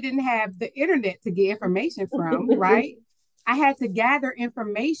because we didn't have the internet to get information from, right? I had to gather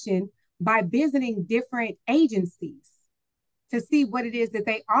information by visiting different agencies to see what it is that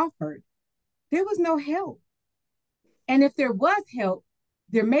they offered. There was no help. And if there was help,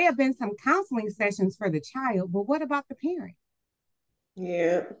 there may have been some counseling sessions for the child, but what about the parent?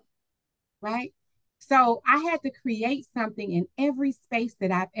 Yeah. Right? So I had to create something in every space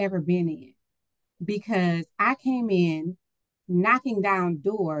that I've ever been in because I came in knocking down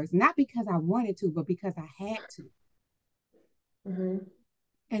doors, not because I wanted to, but because I had to. Mm-hmm.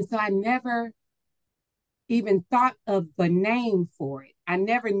 And so I never even thought of the name for it. I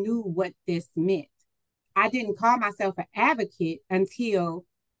never knew what this meant. I didn't call myself an advocate until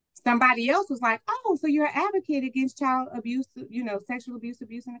somebody else was like, oh, so you're an advocate against child abuse, sexual abuse,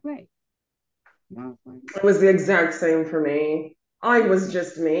 abuse, and neglect. It was the exact same for me. I was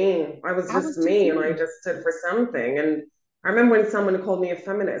just me. I was I just was just me, and I me. just stood for something. And I remember when someone called me a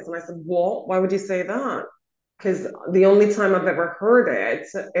feminist, and I said, "What? Why would you say that?" Because the only time I've ever heard it,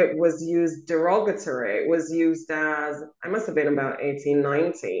 it was used derogatory. It was used as, I must have been about 18,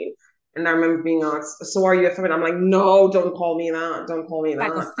 19. And I remember being asked, so are you a feminist? I'm like, no, don't call me that. Don't call me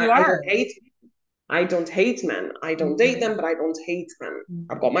Like a that. I don't slur. hate I don't hate men. I don't date Mm-hmm. them, but I don't hate men.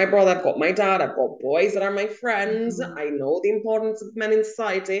 I've Mm-hmm. got my brother, I've got my dad, I've got boys that are my friends. Mm-hmm. I know the importance of men in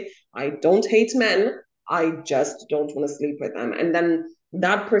society. I don't hate men. I just don't want to sleep with them. And then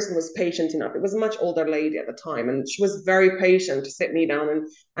that person was patient enough. It was a much older lady at the time, and she was very patient to sit me down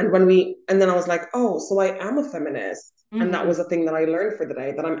and then I was like, oh, so I am a feminist. And that Mm-hmm. was a thing that I learned for the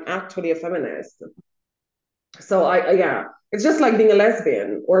day, that I'm actually a feminist. So yeah, it's just like being a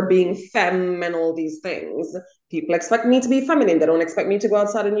lesbian or being femme and all these things. People expect me to be feminine. They don't expect me to go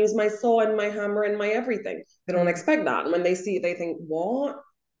outside and use my saw and my hammer and my everything. They don't Mm-hmm. expect that. And when they see it, they think, what?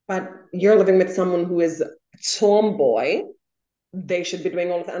 But you're living with someone who is a tomboy. They should be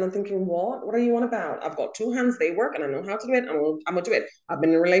doing all of that. And I'm thinking, what? What are you on about? I've got two hands, they work, and I know how to do it. I'm gonna do it. I've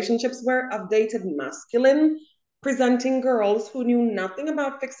been in relationships where I've dated masculine presenting girls who knew nothing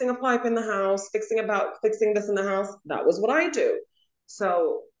about fixing a pipe in the house, fixing this in the house. That was what I do.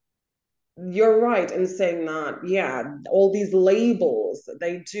 So you're right in saying that, yeah, all these labels,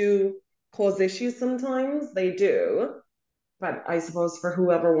 they do cause issues sometimes. They do. But I suppose for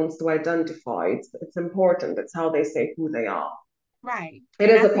whoever wants to identify, it's important. It's how they say who they are. Right. It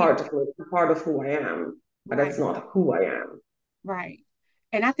And is I think, a part of who I am, but it's right, not who I am. right.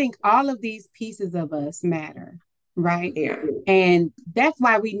 And I think all of these pieces of us matter, right? Yeah. And that's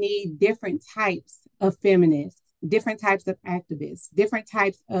why we need different types of feminists, different types of activists, different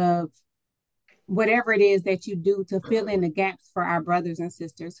types of whatever it is that you do to fill in the gaps for our brothers and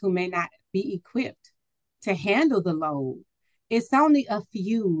sisters who may not be equipped to handle the load. It's only a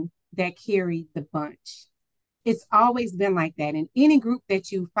few that carry the bunch. It's always been like that. In any group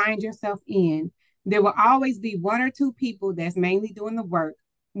that you find yourself in, there will always be one or two people that's mainly doing the work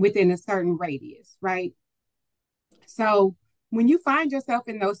within a certain radius, right? So when you find yourself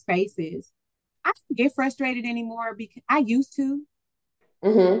in those spaces, I don't get frustrated anymore because I used to.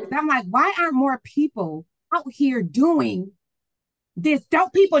 Mm-hmm. I'm like, why aren't more people out here doing this?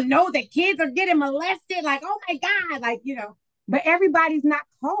 Don't people know that kids are getting molested? Like, oh my God, but everybody's not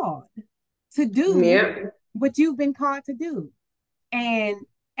called to do Yeah. what you've been called to do. And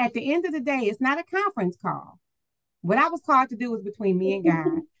at the end of the day, it's not a conference call. What I was called to do was between me and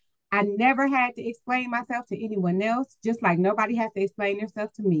God. I never had to explain myself to anyone else, just like nobody has to explain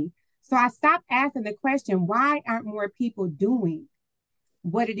themselves to me. So I stopped asking the question, why aren't more people doing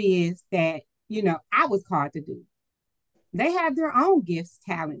what it is that, I was called to do? They have their own gifts,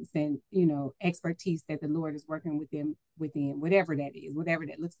 talents, and, expertise that the Lord is working with them within, whatever that is, whatever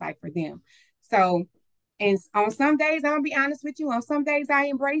that looks like for them. So, and on some days, I'm gonna be honest with you, on some days I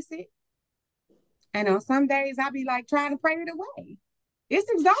embrace it. And on some days I'll be like trying to pray it away. It's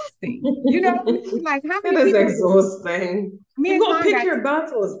exhausting. You know what I mean? Like how It many is people, exhausting. me You've and got to Con pick got, your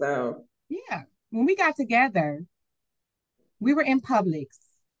battles though. yeah, when we got together, we were in Publix.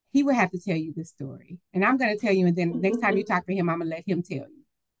 He would have to tell you this story. And I'm going to tell you. And then next time you talk to him, I'm going to let him tell you.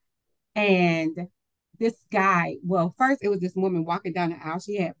 And this guy, well, first it was this woman walking down the aisle.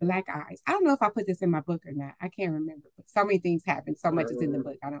 She had black eyes. I don't know if I put this in my book or not. I can't remember. But so many things happened. So much is in the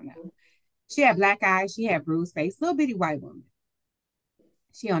book. I don't know. She had black eyes. She had bruised face. Little bitty white woman.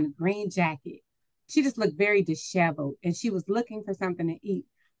 She on a green jacket. She just looked very disheveled. And she was looking for something to eat.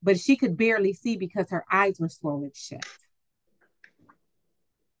 But she could barely see because her eyes were swollen shut.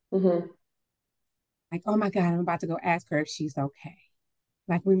 Mm-hmm. Like, oh my God, I'm about to go ask her if she's okay.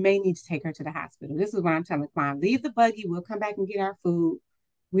 Like, we may need to take her to the hospital. This is what I'm telling Quan. Leave the buggy. We'll come back and get our food.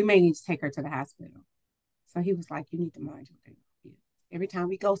 We may need to take her to the hospital. So he was like, you need to mind your thing. Every time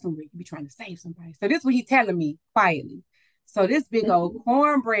we go somewhere, you be trying to save somebody. So this is what he telling me quietly. So this big old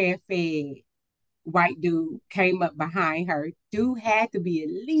cornbread fed white dude came up behind her. Dude had to be at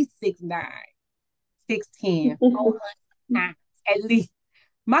least 6'9", 6'10", 400 pounds, at least.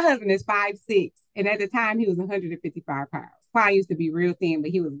 My husband is 5'6", and at the time he was 155 pounds. Quan used to be real thin,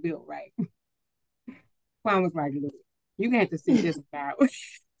 but he was built right. Quan was like, look, you're going to have to sit this out.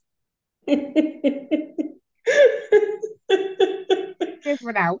 This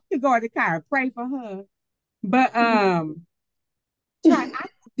one out. We could go in the car and pray for her. But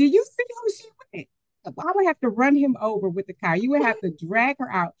do you see how she went? I would have to run him over with the car. You would have to drag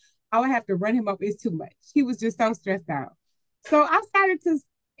her out. I would have to run him up. It's too much. He was just so stressed out. So I started to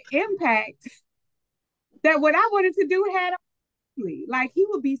impact that what I wanted to do had like he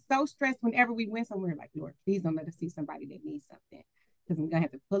would be so stressed whenever we went somewhere. Like, Lord, please don't let us see somebody that needs something, because we're gonna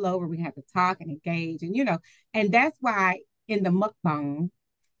have to pull over. We're gonna have to talk and engage, and and that's why in the mukbang,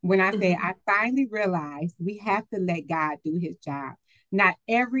 when I say I finally realized we have to let God do His job. Not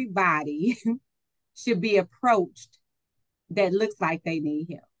everybody should be approached that looks like they need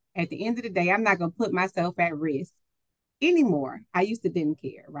help. At the end of the day, I'm not gonna put myself at risk anymore. I used to didn't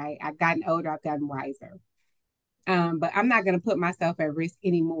care, right? I've gotten older, I've gotten wiser. But I'm not going to put myself at risk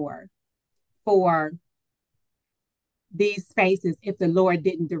anymore for these spaces if the Lord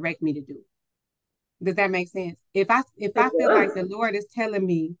didn't direct me to do it. Does that make sense? If I feel like the Lord is telling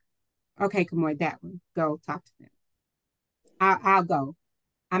me, okay, come on, that one, go talk to them, I'll go.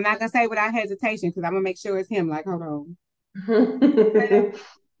 I'm not going to say without hesitation, because I'm going to make sure it's him. Like, hold on.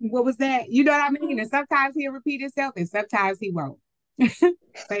 What was that? You know what I mean? And sometimes he'll repeat himself and sometimes he won't. Say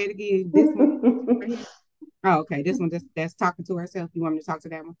it again. This one. Oh, okay. This one that's talking to herself. You want me to talk to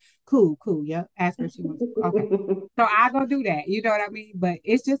that one? Cool. Yep. Ask her if she wants to. Okay. So I go do that. You know what I mean? But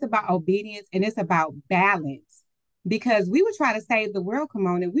it's just about obedience and it's about balance, because we would try to save the world, come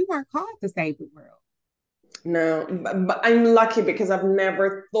on, and we weren't called to save the world. No, but I'm lucky because I've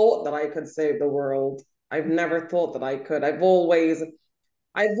never thought that I could save the world. I've never thought that I could. I grew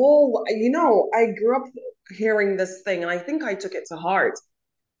up hearing this thing and I think I took it to heart.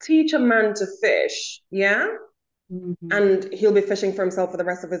 Teach a man to fish, yeah? Mm-hmm. And he'll be fishing for himself for the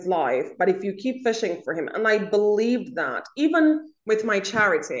rest of his life. But if you keep fishing for him, and I believed that, even with my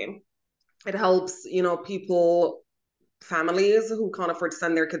charity, it helps, people, families who can't afford to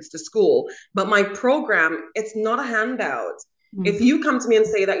send their kids to school. But my program, it's not a handout. If you come to me and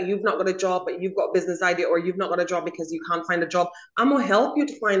say that you've not got a job, but you've got a business idea, or you've not got a job because you can't find a job, I'm going to help you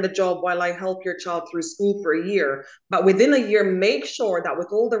to find a job while I help your child through school for a year. But within a year, make sure that with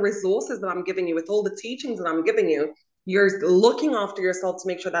all the resources that I'm giving you, with all the teachings that I'm giving you, you're looking after yourself to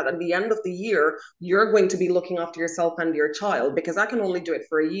make sure that at the end of the year, you're going to be looking after yourself and your child, because I can only do it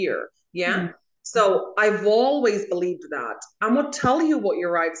for a year. Yeah. Mm-hmm. So I've always believed that. I'm going to tell you what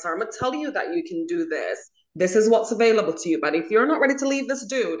your rights are. I'm going to tell you that you can do this. This is what's available to you. But if you're not ready to leave this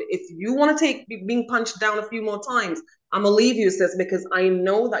dude, if you want to take being punched down a few more times, I'm going to leave you, sis, because I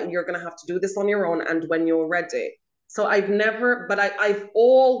know that you're going to have to do this on your own and when you're ready. So I've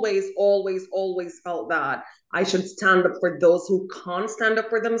always felt that I should stand up for those who can't stand up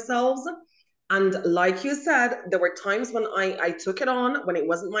for themselves. And like you said, there were times when I took it on, when it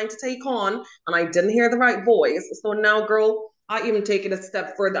wasn't mine to take on, and I didn't hear the right voice. So now, girl, I even take it a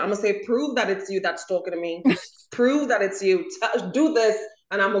step further. I'm going to say, prove that it's you that's talking to me. Prove that it's you. Do this,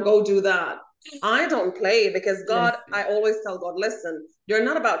 and I'm going to go do that. I don't play because God, I always tell God, listen, you're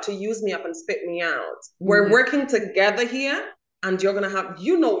not about to use me up and spit me out. We're working together here, and you're going to have,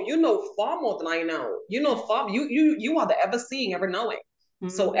 you know far more than I know. You know far, you are the ever seeing, ever knowing.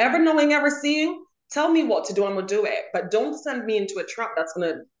 So ever knowing, ever seeing, tell me what to do, I'm going to do it. But don't send me into a trap that's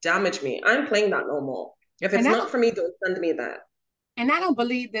going to damage me. I'm playing that no more. If it's not for me, don't send me that. And I don't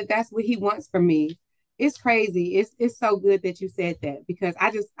believe that that's what he wants from me. It's crazy. It's so good that you said that, because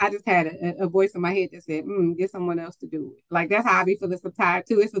I just had a voice in my head that said, get someone else to do it. Like, that's how I be feeling sometimes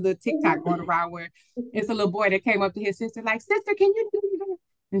too. It's a little TikTok going around where it's a little boy that came up to his sister, like, sister, can you do that?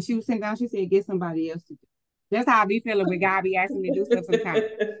 And she was sitting down, she said, get somebody else to do it. That's how I be feeling when God be asking me to do stuff sometimes.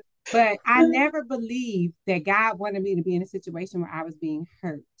 But I never believed that God wanted me to be in a situation where I was being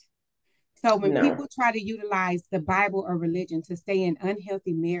hurt. So when people try to utilize the Bible or religion to stay in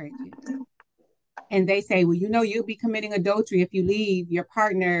unhealthy marriages, and they say, well, you'll be committing adultery if you leave your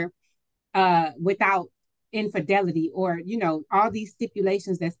partner without infidelity, or, all these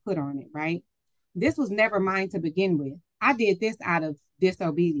stipulations that's put on it, right? This was never mine to begin with. I did this out of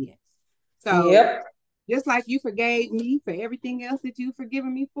disobedience. So Just like you forgave me for everything else that you've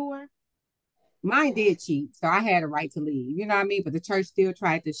forgiven me for, mine did cheat. So I had a right to leave. You know what I mean? But the church still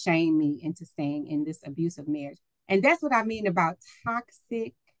tried to shame me into staying in this abusive marriage. And that's what I mean about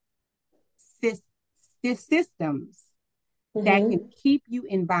toxic systems that can Hmm. keep you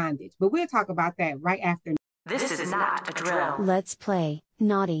in bondage. But we'll talk about that right after. This is not a drill. Let's play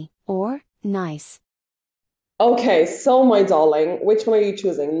naughty or nice. Okay, so my darling, which one are you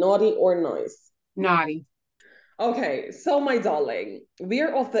choosing, naughty or nice? Naughty. Okay, so my darling,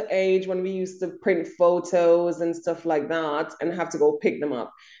 we're of the age when we used to print photos and stuff like that and have to go pick them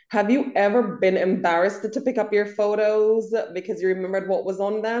up. Have you ever been embarrassed to pick up your photos because you remembered what was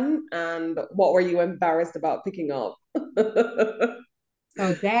on them? And what were you embarrassed about picking up?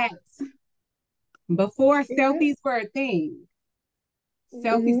 So that's before Yeah. selfies were a thing.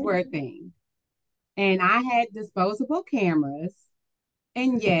 Selfies were Hmm. a thing. And I had disposable cameras.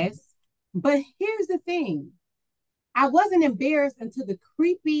 And yes, but here's the thing, I wasn't embarrassed until the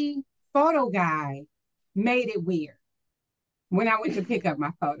creepy photo guy made it weird when I went to pick up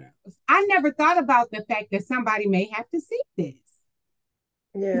my photos. I never thought about the fact that somebody may have to see this.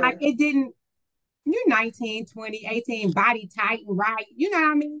 Like Yeah. it didn't, you're 19, 20, 18, body tight and right. You know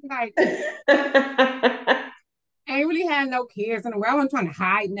what I mean? Like, I ain't really had no cares in the world. I wasn't trying to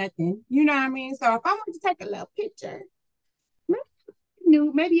hide nothing. You know what I mean? So if I wanted to take a little picture,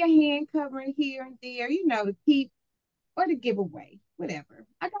 maybe a hand covering here and there, to keep or to give away, whatever.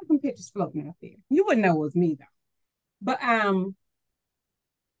 I got some pictures floating out there. You wouldn't know it was me though. But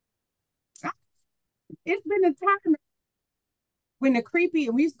it's been a time when the creepy,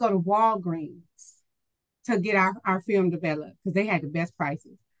 and we used to go to Walgreens to get our film developed because they had the best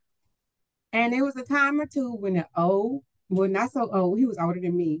prices. And there was a time or two when the old, well, not so old, he was older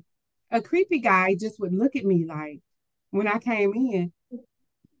than me. A creepy guy just would look at me like when I came in.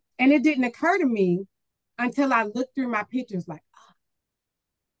 And it didn't occur to me until I looked through my pictures, like,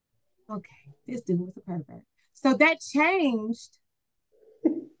 oh, okay, this dude was a pervert. So that changed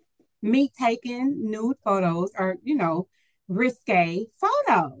me taking nude photos or, risque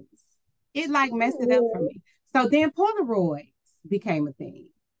photos. It like messed it up for me. So then Polaroids became a thing.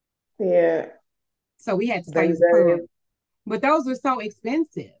 Yeah. So we had to start using Polaroids. Zenzai. But those were so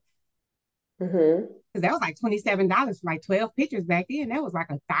expensive Hmm. because that was like $27 for like 12 pictures back then. That was like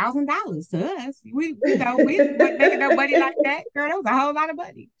 $1,000 to us. We wasn't making no money like that. Girl, that was a whole lot of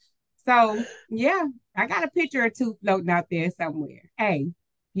money. So yeah, I got a picture or two floating out there somewhere. Hey,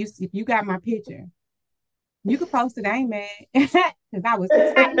 if you got my picture, you could post it. I ain't mad because I was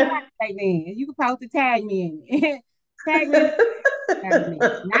tight back then. You could post it, tag me in it. Tag me in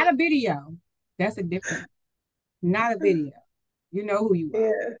it. Not a video. That's a different. Not a video. You know who you are.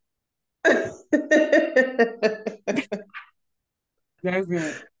 Yeah. That's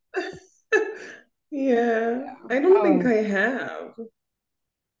it. Yeah, Yeah. I don't think Oh, I have.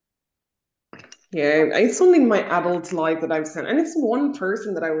 Yeah, it's only in my adult life that I've sent, and it's one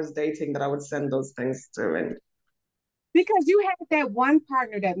person that I was dating that I would send those things to. And because you had that one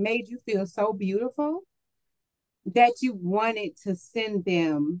partner that made you feel so beautiful that you wanted to send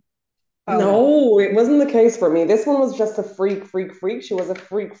them photos. no, it wasn't the case for me. This one was just a freak, freak, freak. She was a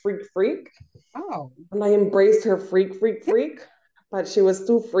freak, freak, freak, Oh, and I embraced her freak, freak, freak. But she was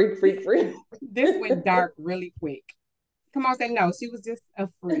too freak, freak, freak. this went dark really quick. Come on, say no. She was just a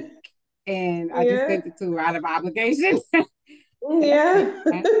freak. And I just Yeah, sent it to her out of obligation. That's it. yeah.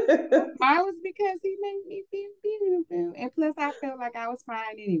 Mine was because he made me feel beautiful. And plus I felt like I was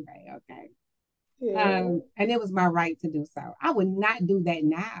fine anyway. Okay. Yeah. And it was my right to do so. I would not do that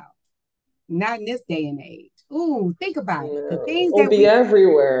now. Not in this day and age. Ooh, think about it. The No, things it'll that be we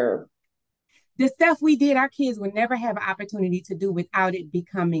everywhere. the stuff we did, our kids would never have an opportunity to do without it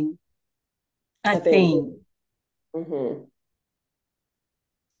becoming a I think. thing. Hmm.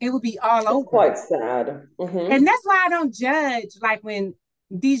 It would be all It's over. quite sad. And Hmm. that's why I don't judge like when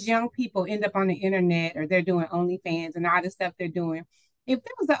these young people end up on the internet or they're doing OnlyFans and all the stuff they're doing. If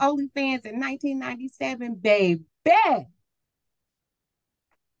there was an OnlyFans in 1997, baby,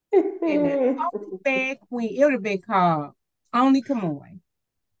 and the OnlyFans queen, it would have been called Only Kamoy.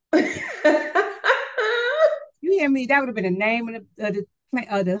 You hear me? That would have been the name of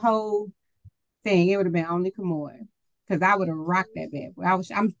the whole thing. It would have been Only Kamoy because I would have rocked that bad boy.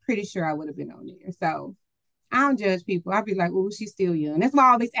 I'm pretty sure I would have been on there. So I don't judge people. I'd be like, oh, she's still young. That's why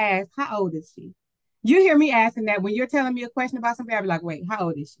I always ask, how old is she? You hear me asking that when you're telling me a question about something, I'd be like, wait, how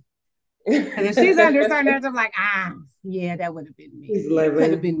old is she? And if she's under a certain age, I'm like, yeah, that would have been me. He's It could have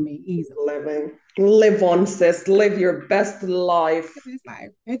living. been me He's easily. living. Live on, sis. Live your best life. It's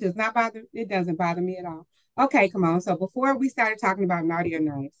like, it doesn't bother me at all. Okay, come on. So before we started talking about naughty or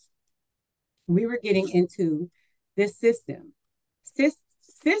nice, we were getting into this systems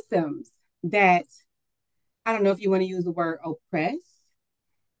that, I don't know if you want to use the word oppress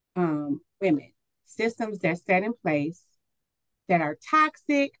women, systems that set in place that are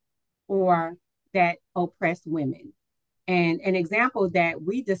toxic or that oppress women. And an example that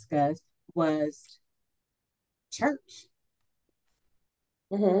we discussed was church.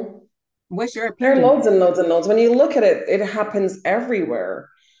 Mm-hmm. What's your There are opinion loads on and loads and loads. When you look at it, it happens everywhere.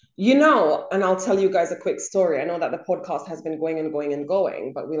 You know, and I'll tell you guys a quick story. I know that the podcast has been going and going and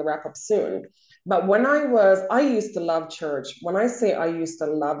going, but we'll wrap up soon. But I used to love church. When I say I used to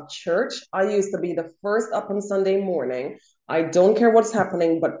love church, I used to be the first up on Sunday morning. I don't care what's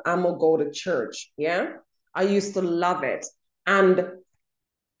happening, but I'm gonna go to church. Yeah. I used to love it. And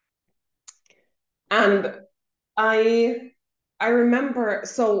and I I remember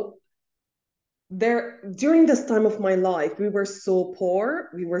so there during this time of my life we were so poor,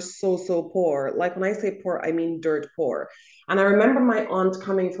 we were so poor. Like when I say poor, I mean dirt poor. And I remember my aunt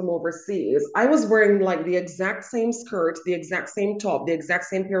coming from overseas. I was wearing like the exact same skirt, the exact same top, the exact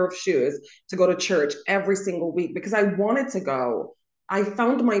same pair of shoes to go to church every single week because I wanted to go. I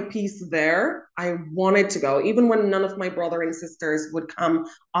found my peace there. I wanted to go. Even when none of my brother and sisters would come,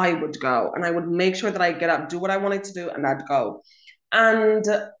 I would go, and I would make sure that I get up, do what I wanted to do, and I'd go. And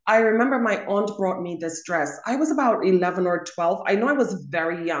I remember my aunt brought me this dress. I was about 11 or 12. I know I was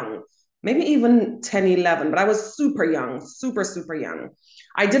very young, maybe even 10, 11, but I was super young, super young.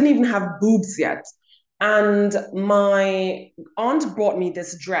 I didn't even have boobs yet. And my aunt brought me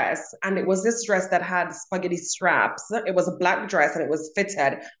this dress, and it was this dress that had spaghetti straps. It was a black dress and it was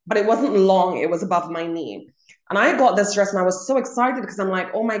fitted, but it wasn't long, it was above my knee. And I got this dress and I was so excited because I'm like,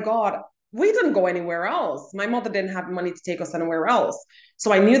 oh my God, we didn't go anywhere else. My mother didn't have money to take us anywhere else.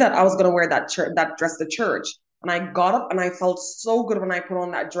 So I knew that I was going to wear that dress to church. And I got up and I felt so good when I put on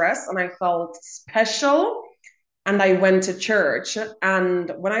that dress and I felt special. And I went to church.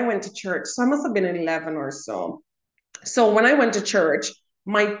 And when I went to church, so I must have been 11 or so. So when I went to church,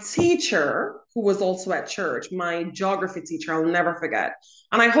 my teacher, who was also at church, my geography teacher, I'll never forget.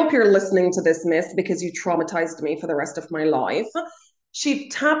 And I hope you're listening to this, miss, because you traumatized me for the rest of my life. She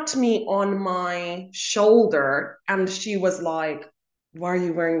tapped me on my shoulder and she was like, why are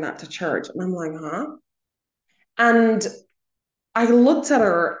you wearing that to church? And I'm like, huh? And I looked at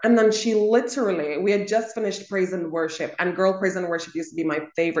her and then she literally, we had just finished praise and worship, and girl, praise and worship used to be my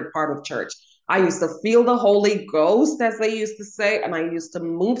favorite part of church. I used to feel the Holy Ghost, as they used to say, and I used to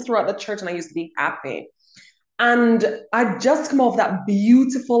move throughout the church and I used to be happy. And I just come off that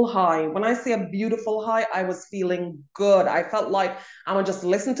beautiful high. When I say a beautiful high, I was feeling good. I felt like I'm gonna just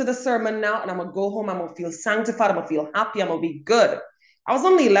listen to the sermon now and I'm gonna go home. I'm gonna feel sanctified. I'm gonna feel happy. I'm gonna be good. I was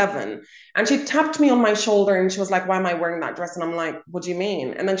only 11 and she tapped me on my shoulder and she was like, why am I wearing that dress? And I'm like, what do you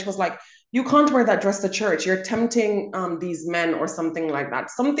mean? And then she was like, you can't wear that dress to church. You're tempting these men or something like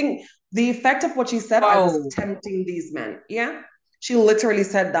that. Something, the effect of what she said, I was whoa? tempting these men. Yeah. She literally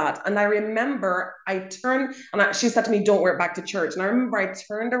said that. And I remember I turned and she said to me, don't wear it back to church. And I remember I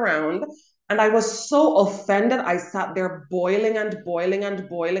turned around and I was so offended. I sat there boiling and boiling and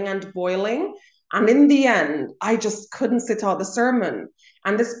boiling and boiling. And in the end, I just couldn't sit out the sermon.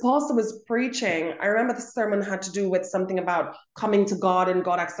 And this pastor was preaching. I remember the sermon had to do with something about coming to God and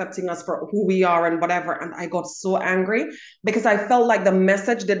God accepting us for who we are and whatever. And I got so angry because I felt like the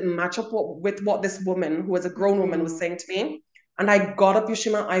message didn't match up with what this woman, who was a grown woman, was Mm. saying to me. And I got up,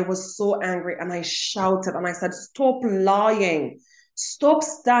 Yoshima. I was so angry and I shouted and I said, stop lying. Stop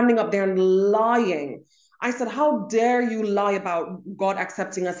standing up there and lying. I said, how dare you lie about God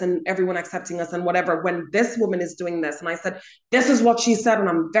accepting us and everyone accepting us and whatever when this woman is doing this? And I said, this is what she said. And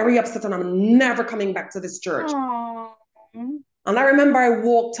I'm very upset and I'm never coming back to this church. Aw. And I remember I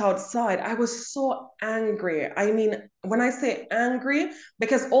walked outside. I was so angry. I mean, when I say angry,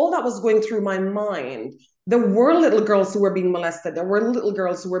 because all that was going through my mind, there were little girls who were being molested. There were little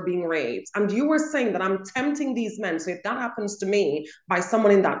girls who were being raped. And you were saying that I'm tempting these men. So if that happens to me by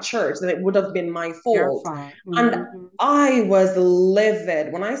someone in that church, then it would have been my Your fault. fault. And Mm-hmm. I was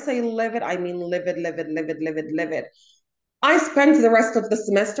livid. When I say livid, I mean livid, livid, livid, livid, livid. I spent the rest of the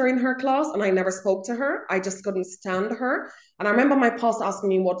semester in her class and I never spoke to her. I just couldn't stand her. And I remember my pastor asking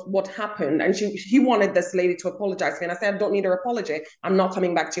me what happened. And he wanted this lady to apologize to me. And I said, I don't need her apology. I'm not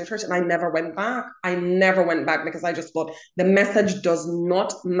coming back to your church. And I never went back. I never went back because I just thought the message does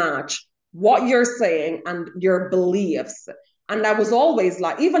not match what you're saying and your beliefs. And I was always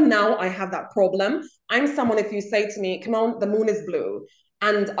like, even now I have that problem. I'm someone, if you say to me, come on, the moon is blue,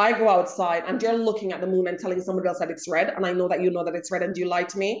 and I go outside and you're looking at the moon and telling somebody else that it's red, and I know that you know that it's red and you lie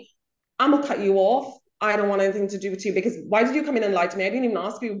to me, I'm gonna cut you off. I don't want anything to do with you because why did you come in and lie to me? I didn't even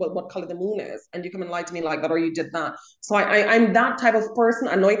ask you what color the moon is, and you come and lie to me like that, or you did that. So I'm that type of person.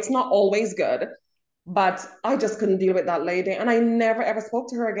 I know it's not always good, but I just couldn't deal with that lady, and I never ever spoke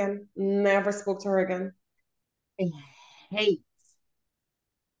to her again. Never spoke to her again. I hate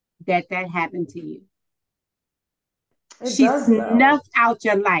that happened to you. It She does though. snuffed out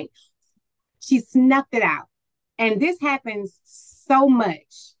your life. She snuffed it out. And this happens so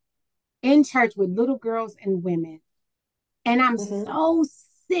much in church with little girls and women. And I'm Mm-hmm. so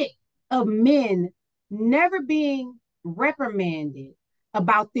sick of men never being reprimanded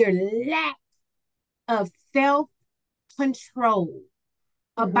about their lack of self-control,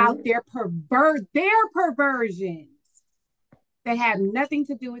 about Mm-hmm. their perversions that have nothing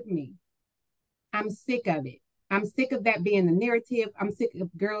to do with me. I'm sick of it. I'm sick of that being the narrative. I'm sick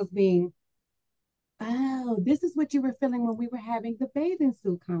of girls being, oh, this is what you were feeling when we were having the bathing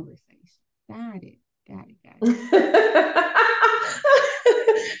suit conversation. Got it. Got it. Got it.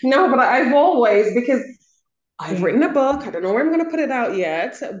 No, but I've always, because I've written a book. I don't know where I'm going to put it out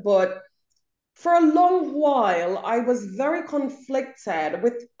yet, but for a long while, I was very conflicted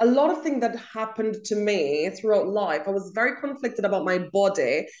with a lot of things that happened to me throughout life. I was very conflicted about my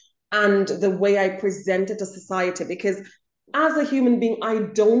body and the way I presented to society because as a human being, I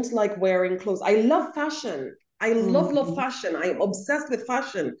don't like wearing clothes. I love fashion. I love Mm-hmm. fashion. I'm obsessed with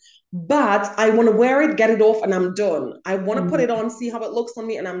fashion, but I want to wear it, get it off, and I'm done. I want to put it Mm-hmm. on, see how it looks on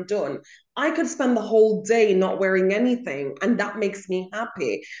me, and I'm done. I could spend the whole day not wearing anything, and that makes me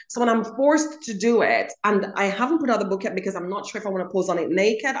happy. So when I'm forced to do it, and I haven't put out the book yet because I'm not sure if I want to pose on it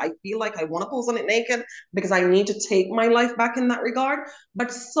naked. I feel like I want to pose on it naked because I need to take my life back in that regard.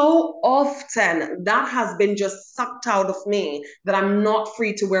 But so often that has been just sucked out of me that I'm not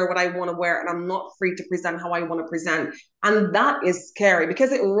free to wear what I want to wear and I'm not free to present how I want to present. And that is scary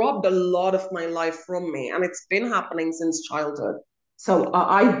because it robbed a lot of my life from me. And it's been happening since childhood. So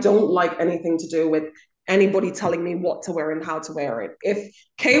I don't like anything to do with anybody telling me what to wear and how to wear it. If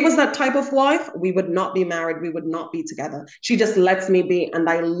Kay was that type of wife, we would not be married. We would not be together. She just lets me be. And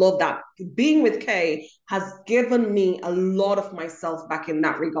I love that. Being with Kay has given me a lot of myself back in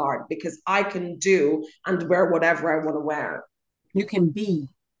that regard because I can do and wear whatever I want to wear. You can be.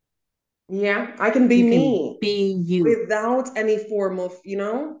 Yeah, I can be You can me be you. without any form of,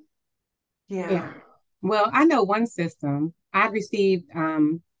 Yeah. yeah. Well, I know one system. I received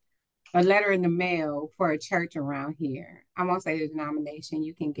a letter in the mail for a church around here. I won't say the denomination.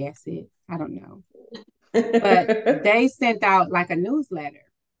 You can guess it. I don't know. But they sent out like a newsletter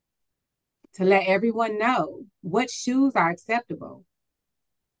to let everyone know what shoes are acceptable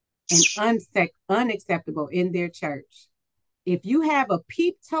and unacceptable in their church. If you have a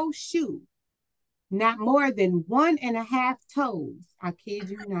peep toe shoe, not more than 1.5 toes, I kid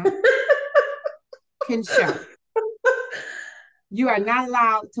you not, can show. You are not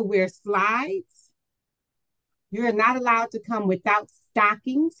allowed to wear slides. You are not allowed to come without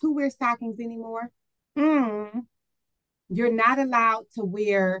stockings. Who wears stockings anymore? Mm. You're not allowed to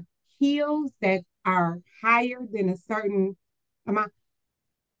wear heels that are higher than a certain amount.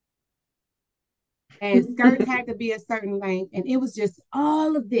 And skirts had to be a certain length. And it was just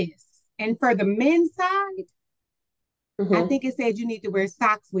all of this. And for the men's side, I think Mm-hmm. it said you need to wear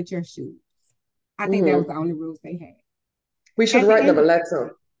socks with your shoes. I think that was the Mm-hmm. only rules they had. We should At the write them end, a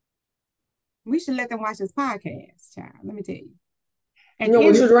letter. we should let them watch this podcast, child. Let me tell you. At No, the we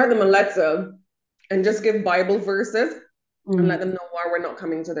end, should write them a letter and just give Bible verses and let mm, them know why we're not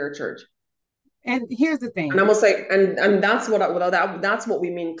coming to their church. and here's the And I'm thing. gonna say, and that's that's what we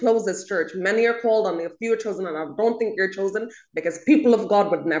mean. Close this church. Many are called, only a few are chosen, and I don't think you're chosen because people of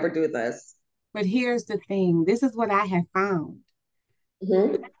God would never do this. But here's the thing. This is what I have found.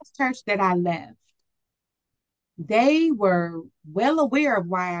 The Mm-hmm. last church that I left, they were well aware of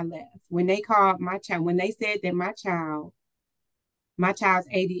why I left. When they called my child, when they said that my child's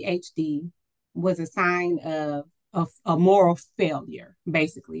ADHD was a sign of a moral failure,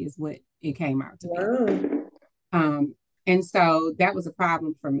 basically, is what it came out to be. Wow. Um, and so that was a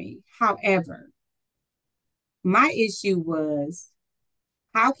problem for me. However, my issue was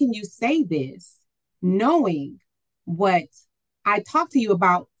how can you say this knowing what I talked to you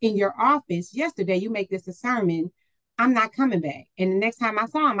about in your office yesterday? You make this a sermon. I'm not coming back. And the next time I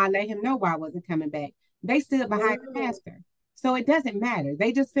saw him, I let him know why I wasn't coming back. They stood behind the Wow. pastor. So it doesn't matter.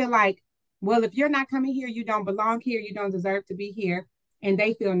 They just feel like, well, if you're not coming here, you don't belong here. You don't deserve to be here. And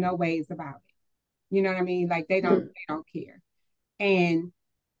they feel no ways about it. You know what I mean? Like they don't care. And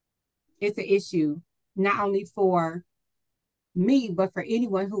it's an issue not only for me, but for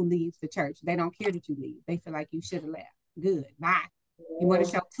anyone who leaves the church. They don't care that you leave. They feel like you should have left. Good. Bye. You want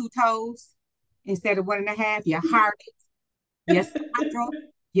to show two toes? instead of 1.5, you're harlot, you're scoundrel,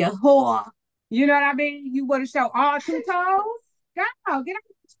 you're whore. You know what I mean? You want to show all 2 toes? Go, get out of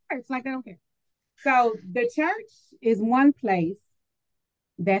the church. Like, I don't care. So the church is one place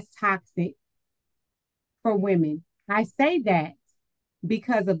that's toxic for women. I say that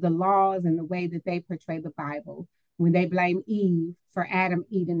because of the laws and the way that they portray the Bible when they blame Eve for Adam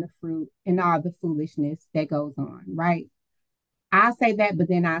eating the fruit and all the foolishness that goes on, right? I say that, but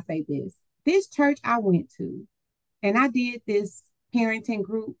then I say this. This church I went to, and I did this parenting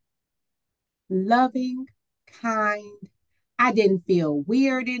group, loving, kind. I didn't feel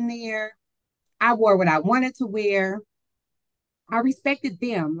weird in there. I wore what I wanted to wear. I respected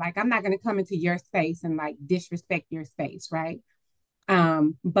them. Like, I'm not going to come into your space and like disrespect your space, right?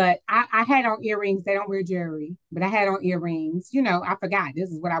 But I had on earrings. They don't wear jewelry, but I had on earrings. You know, I forgot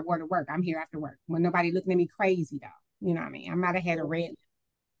this is what I wore to work. I'm here after work. When nobody looking at me crazy though. You know what I mean? I might have had a red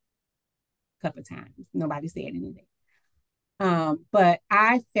a couple of times. Nobody said anything. But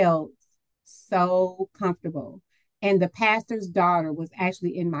I felt so comfortable. And the pastor's daughter was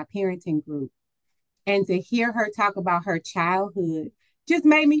actually in my parenting group. And to hear her talk about her childhood just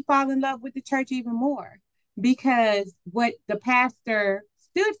made me fall in love with the church even more, because what the pastor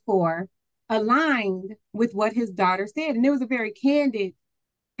stood for aligned with what his daughter said. And it was a very candid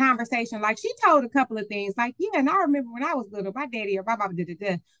conversation. Like, she told a couple of things like, yeah, and I remember when I was little, my daddy or my mama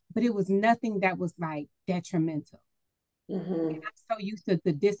did, but it was nothing that was like detrimental. Mm-hmm. And I'm so used to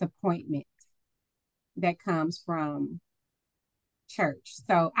the disappointment that comes from church.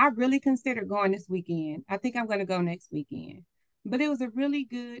 So I really considered going this weekend. I think I'm going to go next weekend. But it was a really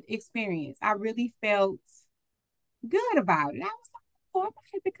good experience. I really felt good about it. I was like, oh, I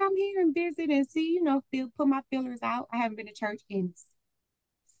might have to come here and visit and see, you know, put my feelers out. I haven't been to church in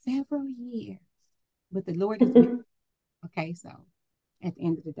several years, but the Lord is with me. Okay, so at the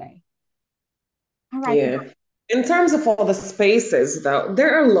end of the day. All right. Yeah. In terms of all the spaces, though,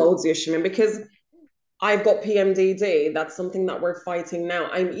 there are loads, Yasmin, because I've got PMDD. That's something that we're fighting now.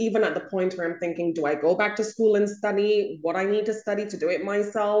 I'm even at the point where I'm thinking, do I go back to school and study what I need to study to do it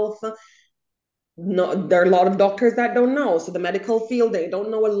myself? No, there are a lot of doctors that don't know. So the medical field, they don't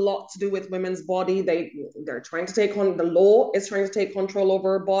know a lot to do with women's body. They're trying to take on, the law is trying to take control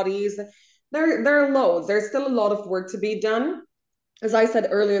over our bodies. There are loads. There's still a lot of work to be done. As I said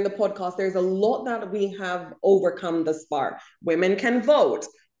earlier in the podcast, there's a lot that we have overcome thus far. Women can vote.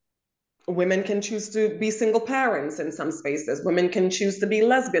 Women can choose to be single parents in some spaces. Women can choose to be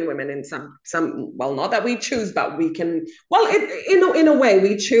lesbian women in some, well, not that we choose, but we can, well, in a way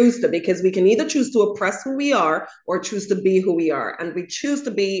we choose to, because we can either choose to oppress who we are or choose to be who we are. And we choose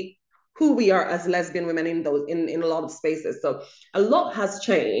to be who we are as lesbian women in a lot of spaces. So a lot has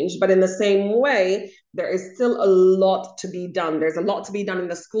changed, but in the same way, there is still a lot to be done. There's a lot to be done in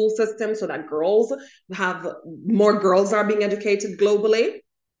the school system so that more girls are being educated globally.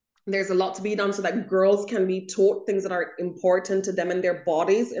 There's a lot to be done so that girls can be taught things that are important to them and their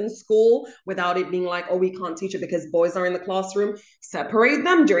bodies in school without it being like, oh, we can't teach it because boys are in the classroom. Separate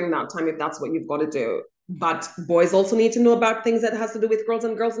them during that time if that's what you've got to do. But boys also need to know about things that has to do with girls,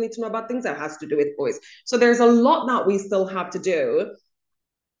 and girls need to know about things that has to do with boys. So there's a lot that we still have to do.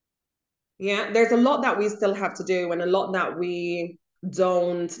 Yeah, there's a lot that we still have to do, and a lot that we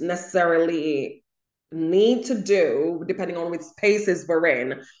don't necessarily need to do depending on which spaces we're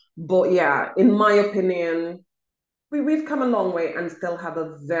in. But yeah, in my opinion, we've come a long way and still have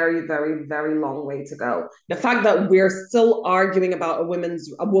a very, very, very long way to go. The fact that we're still arguing about a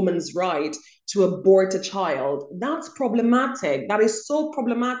woman's right to abort a child, that's problematic. That is so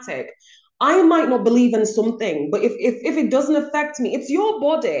problematic. I might not believe in something, but if it doesn't affect me, it's your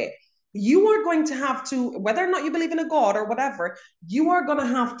body. You are going to have to, whether or not you believe in a God or whatever, you are going to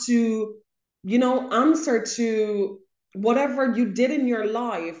have to, answer to whatever you did in your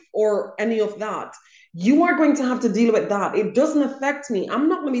life or any of that. You are going to have to deal with that. It doesn't affect me. I'm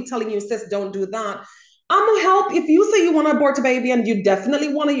not going to be telling you, sis, don't do that. I'm going to help. If you say you want to abort a baby and you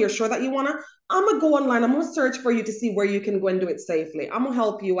definitely want to, you're sure that you want to, I'm going to go online. I'm going to search for you to see where you can go and do it safely. I'm going to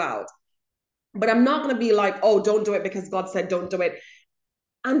help you out. But I'm not going to be like, oh, don't do it because God said don't do it.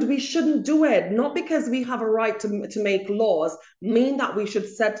 And we shouldn't do it, not because we have a right to make laws, mean that we should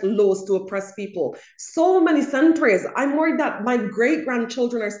set laws to oppress people. So many centuries, I'm worried that my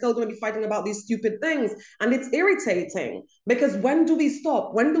great-grandchildren are still going to be fighting about these stupid things. And it's irritating, because when do we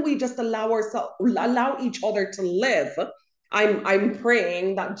stop? When do we just allow each other to live? I'm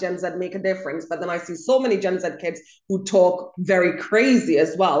praying that Gen Z make a difference, but then I see so many Gen Z kids who talk very crazy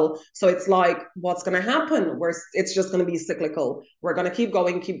as well. So it's like, what's going to happen? It's just going to be cyclical. We're going to keep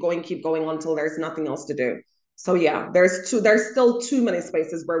going until there's nothing else to do. So yeah, there's still too many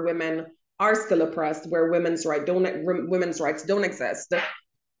spaces where women are still oppressed, where women's rights don't exist.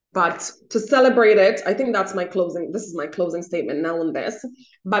 But to celebrate it, I think this is my closing statement now on this.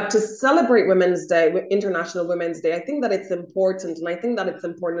 But to celebrate Women's Day, International Women's Day, I think that it's important. And I think that it's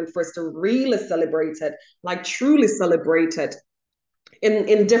important for us to really celebrate it, like truly celebrate it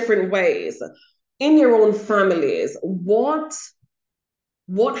in different ways. In your own families, what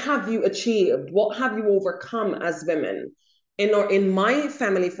have you achieved? What have you overcome as women? In my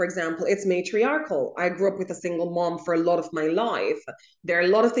family, for example, it's matriarchal. I grew up with a single mom for a lot of my life. There are a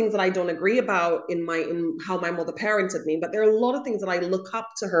lot of things that I don't agree about in how my mother parented me, but there are a lot of things that I look up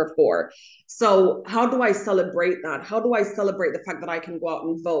to her for. So how do I celebrate that? How do I celebrate the fact that I can go out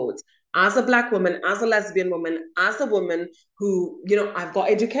and vote? As a Black woman, as a lesbian woman, as a woman who, I've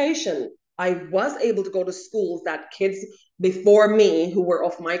got education. I was able to go to schools that kids before me who were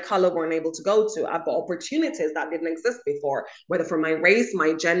of my color weren't able to go to. I've got opportunities that didn't exist before, whether for my race,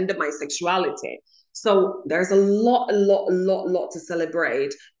 my gender, my sexuality. So there's a lot to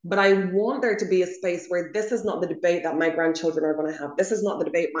celebrate. But I want there to be a space where this is not the debate that my grandchildren are going to have. This is not the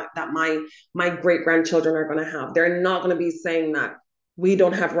debate that my great grandchildren are going to have. They're not going to be saying that we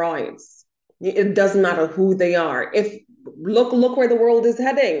don't have rights. It doesn't matter who they are. Look where the world is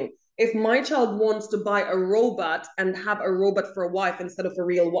heading. If my child wants to buy a robot and have a robot for a wife instead of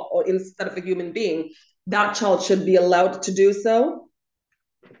a human being, that child should be allowed to do so.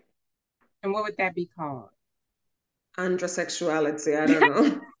 And what would that be called? Androsexuality. I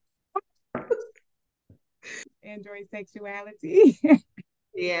don't know. Android sexuality.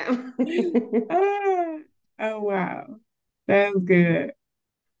 Yeah. Oh wow, that's good.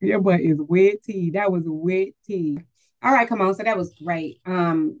 Your butt is wet tea. That was wet tea. All right, come on. So that was great.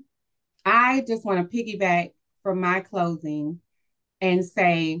 I just want to piggyback for my closing and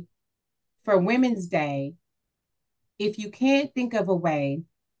say, for Women's Day, if you can't think of a way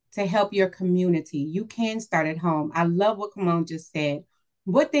to help your community, you can start at home. I love what Kimon just said.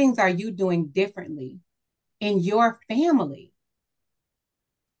 What things are you doing differently in your family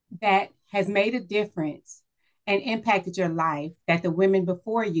that has made a difference and impacted your life that the women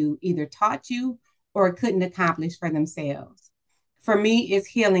before you either taught you or couldn't accomplish for themselves? For me, it's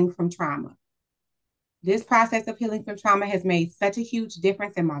healing from trauma. This process of healing from trauma has made such a huge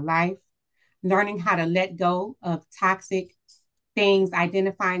difference in my life. Learning how to let go of toxic things,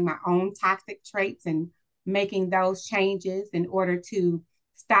 identifying my own toxic traits and making those changes in order to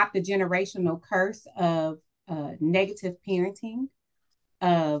stop the generational curse of negative parenting,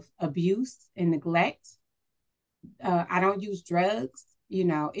 of abuse and neglect. I don't use drugs.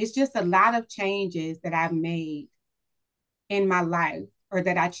 It's just a lot of changes that I've made in my life, or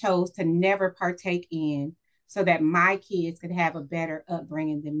that I chose to never partake in, so that my kids could have a better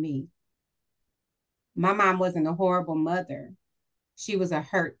upbringing than me. My mom wasn't a horrible mother. She was a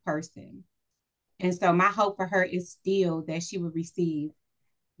hurt person. And so my hope for her is still that she will receive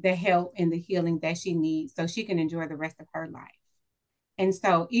the help and the healing that she needs so she can enjoy the rest of her life. And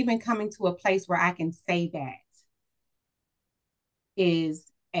so even coming to a place where I can say that is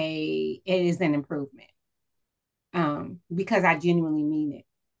an improvement, because I genuinely mean it.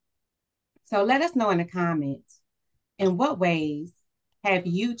 So let us know in the comments, in what ways have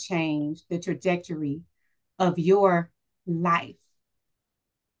you changed the trajectory of your life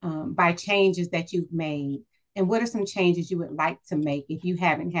by changes that you've made? And what are some changes you would like to make if you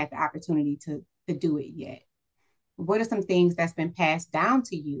haven't had the opportunity to do it yet? What are some things that's been passed down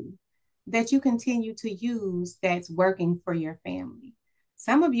to you that you continue to use that's working for your family?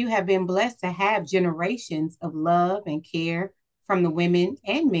 Some of you have been blessed to have generations of love and care from the women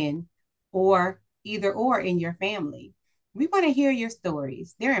and men, or either or in your family. We want to hear your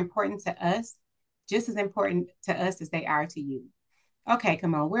stories. They're important to us, just as important to us as they are to you. Okay,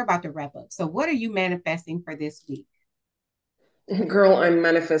 come on, we're about to wrap up. So what are you manifesting for this week? Girl, I'm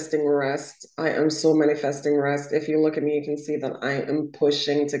manifesting rest. I am so manifesting rest. If you look at me, you can see that I am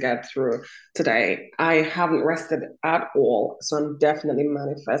pushing to get through today. I haven't rested at all, so I'm definitely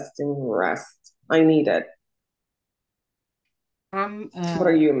manifesting rest. I need it. What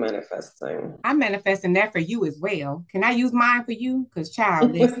are you manifesting? I'm manifesting that for you as well. Can I use mine for you? Because,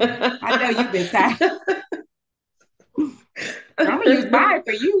 child, listen, I know you've been tired. I'm gonna use mine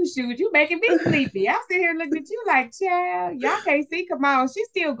for you. Shoot, you making me sleepy. I'm sitting here looking at you like, child, y'all can't see. Come on, she's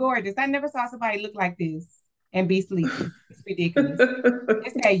still gorgeous. I never saw somebody look like this and be sleepy. It's ridiculous.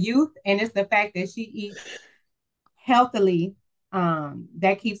 It's that youth, and it's the fact that she eats healthily.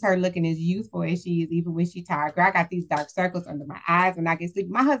 That keeps her looking as youthful as she is, even when she's tired. Girl, I got these dark circles under my eyes when I get sleepy.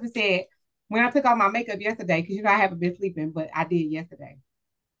 My husband said when I took off my makeup yesterday, because I haven't been sleeping, but I did yesterday.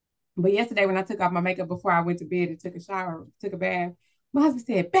 But yesterday when I took off my makeup before I went to bed and took a shower, took a bath, my husband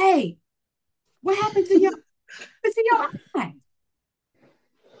said, "Babe, What happened to your eye?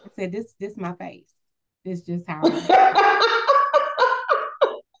 I said, this my face. This just how I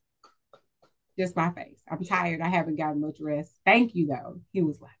am. Just my face. I'm tired. I haven't gotten much rest. Thank you though. He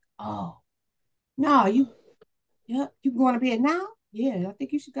was like, oh no, you going to bed now? Yeah, I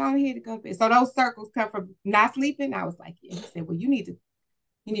think you should go ahead and go to bed. So those circles come from not sleeping. I was like, yeah. He said, well, you need to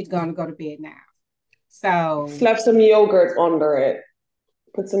go to bed now. So Slap some yogurt under it.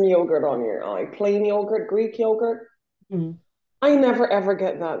 Put some yogurt on your eye. Plain yogurt, Greek yogurt. mm, I never ever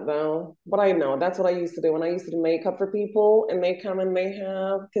get that though. But I know that's what I used to do when I used to do makeup for people and they come and they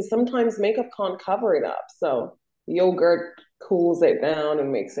have, because sometimes makeup can't cover it up. So yogurt cools it down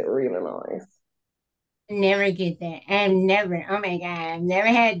and makes it really nice. never get that. I'm never, oh my God, I've never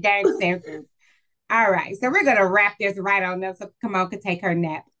had dark circles. All right. So we're gonna wrap this right on up so Come On could take her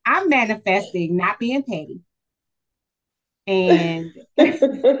nap. I'm manifesting not being petty and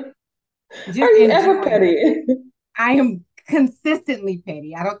Are just you ever enjoying. petty? I am consistently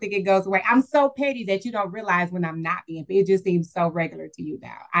petty. I don't think it goes away. I'm so petty that you don't realize when I'm not being petty. It just seems so regular to you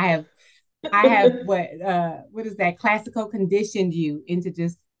now. I have what is that? Classical conditioned you into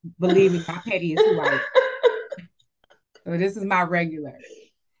just believing my petty is who I am. So this is my regular.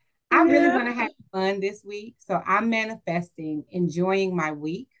 I really Yeah. want to have fun this week. So I'm manifesting enjoying my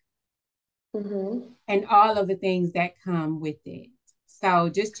week Mm-hmm. and all of the things that come with it. So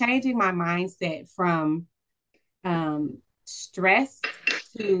just changing my mindset from stressed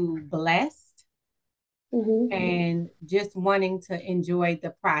to blessed Mm-hmm. and just wanting to enjoy the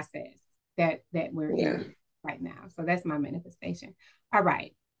process that we're Yeah. in right now. So that's my manifestation. All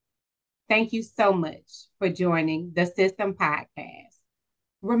right. Thank you so much for joining the System Podcast.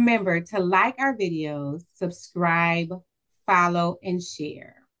 Remember to like our videos, subscribe, follow, and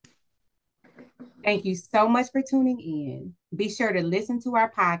share. Thank you so much for tuning in. Be sure to listen to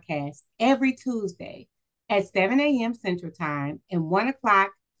our podcast every Tuesday at 7 a.m. Central Time and 1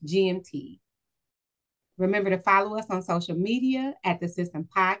 o'clock GMT. Remember to follow us on social media at the System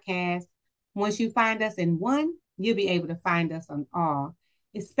Podcast. Once you find us in one, you'll be able to find us on all,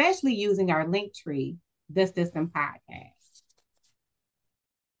 especially using our link tree, the System Podcast.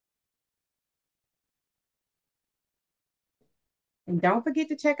 And don't forget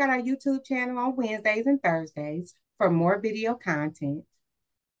to check out our YouTube channel on Wednesdays and Thursdays for more video content.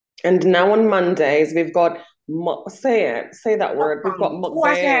 And now on Mondays, we've got, say that word. We've got Mukbang. Oh,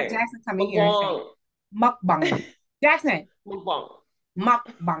 I should have mukbang. Jackson come in here and say mukbang. Jackson, Mukbang.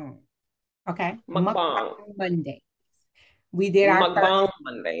 mukbang. Okay, Mukbang. mukbang Monday. We did our Mukbang first,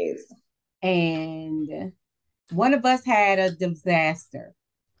 Mondays. and one of us had a disaster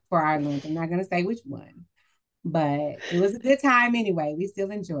for our lunch. I'm not gonna say which one, but it was a good time anyway. We still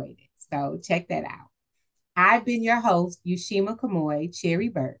enjoyed it. So check that out. I've been your host, Yushima Kamoy, Cherry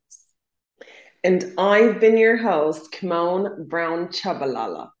Burks. And I've been your host, Kimon Brown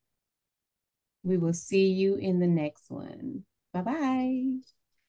Chabalala. We will see you in the next one. Bye bye.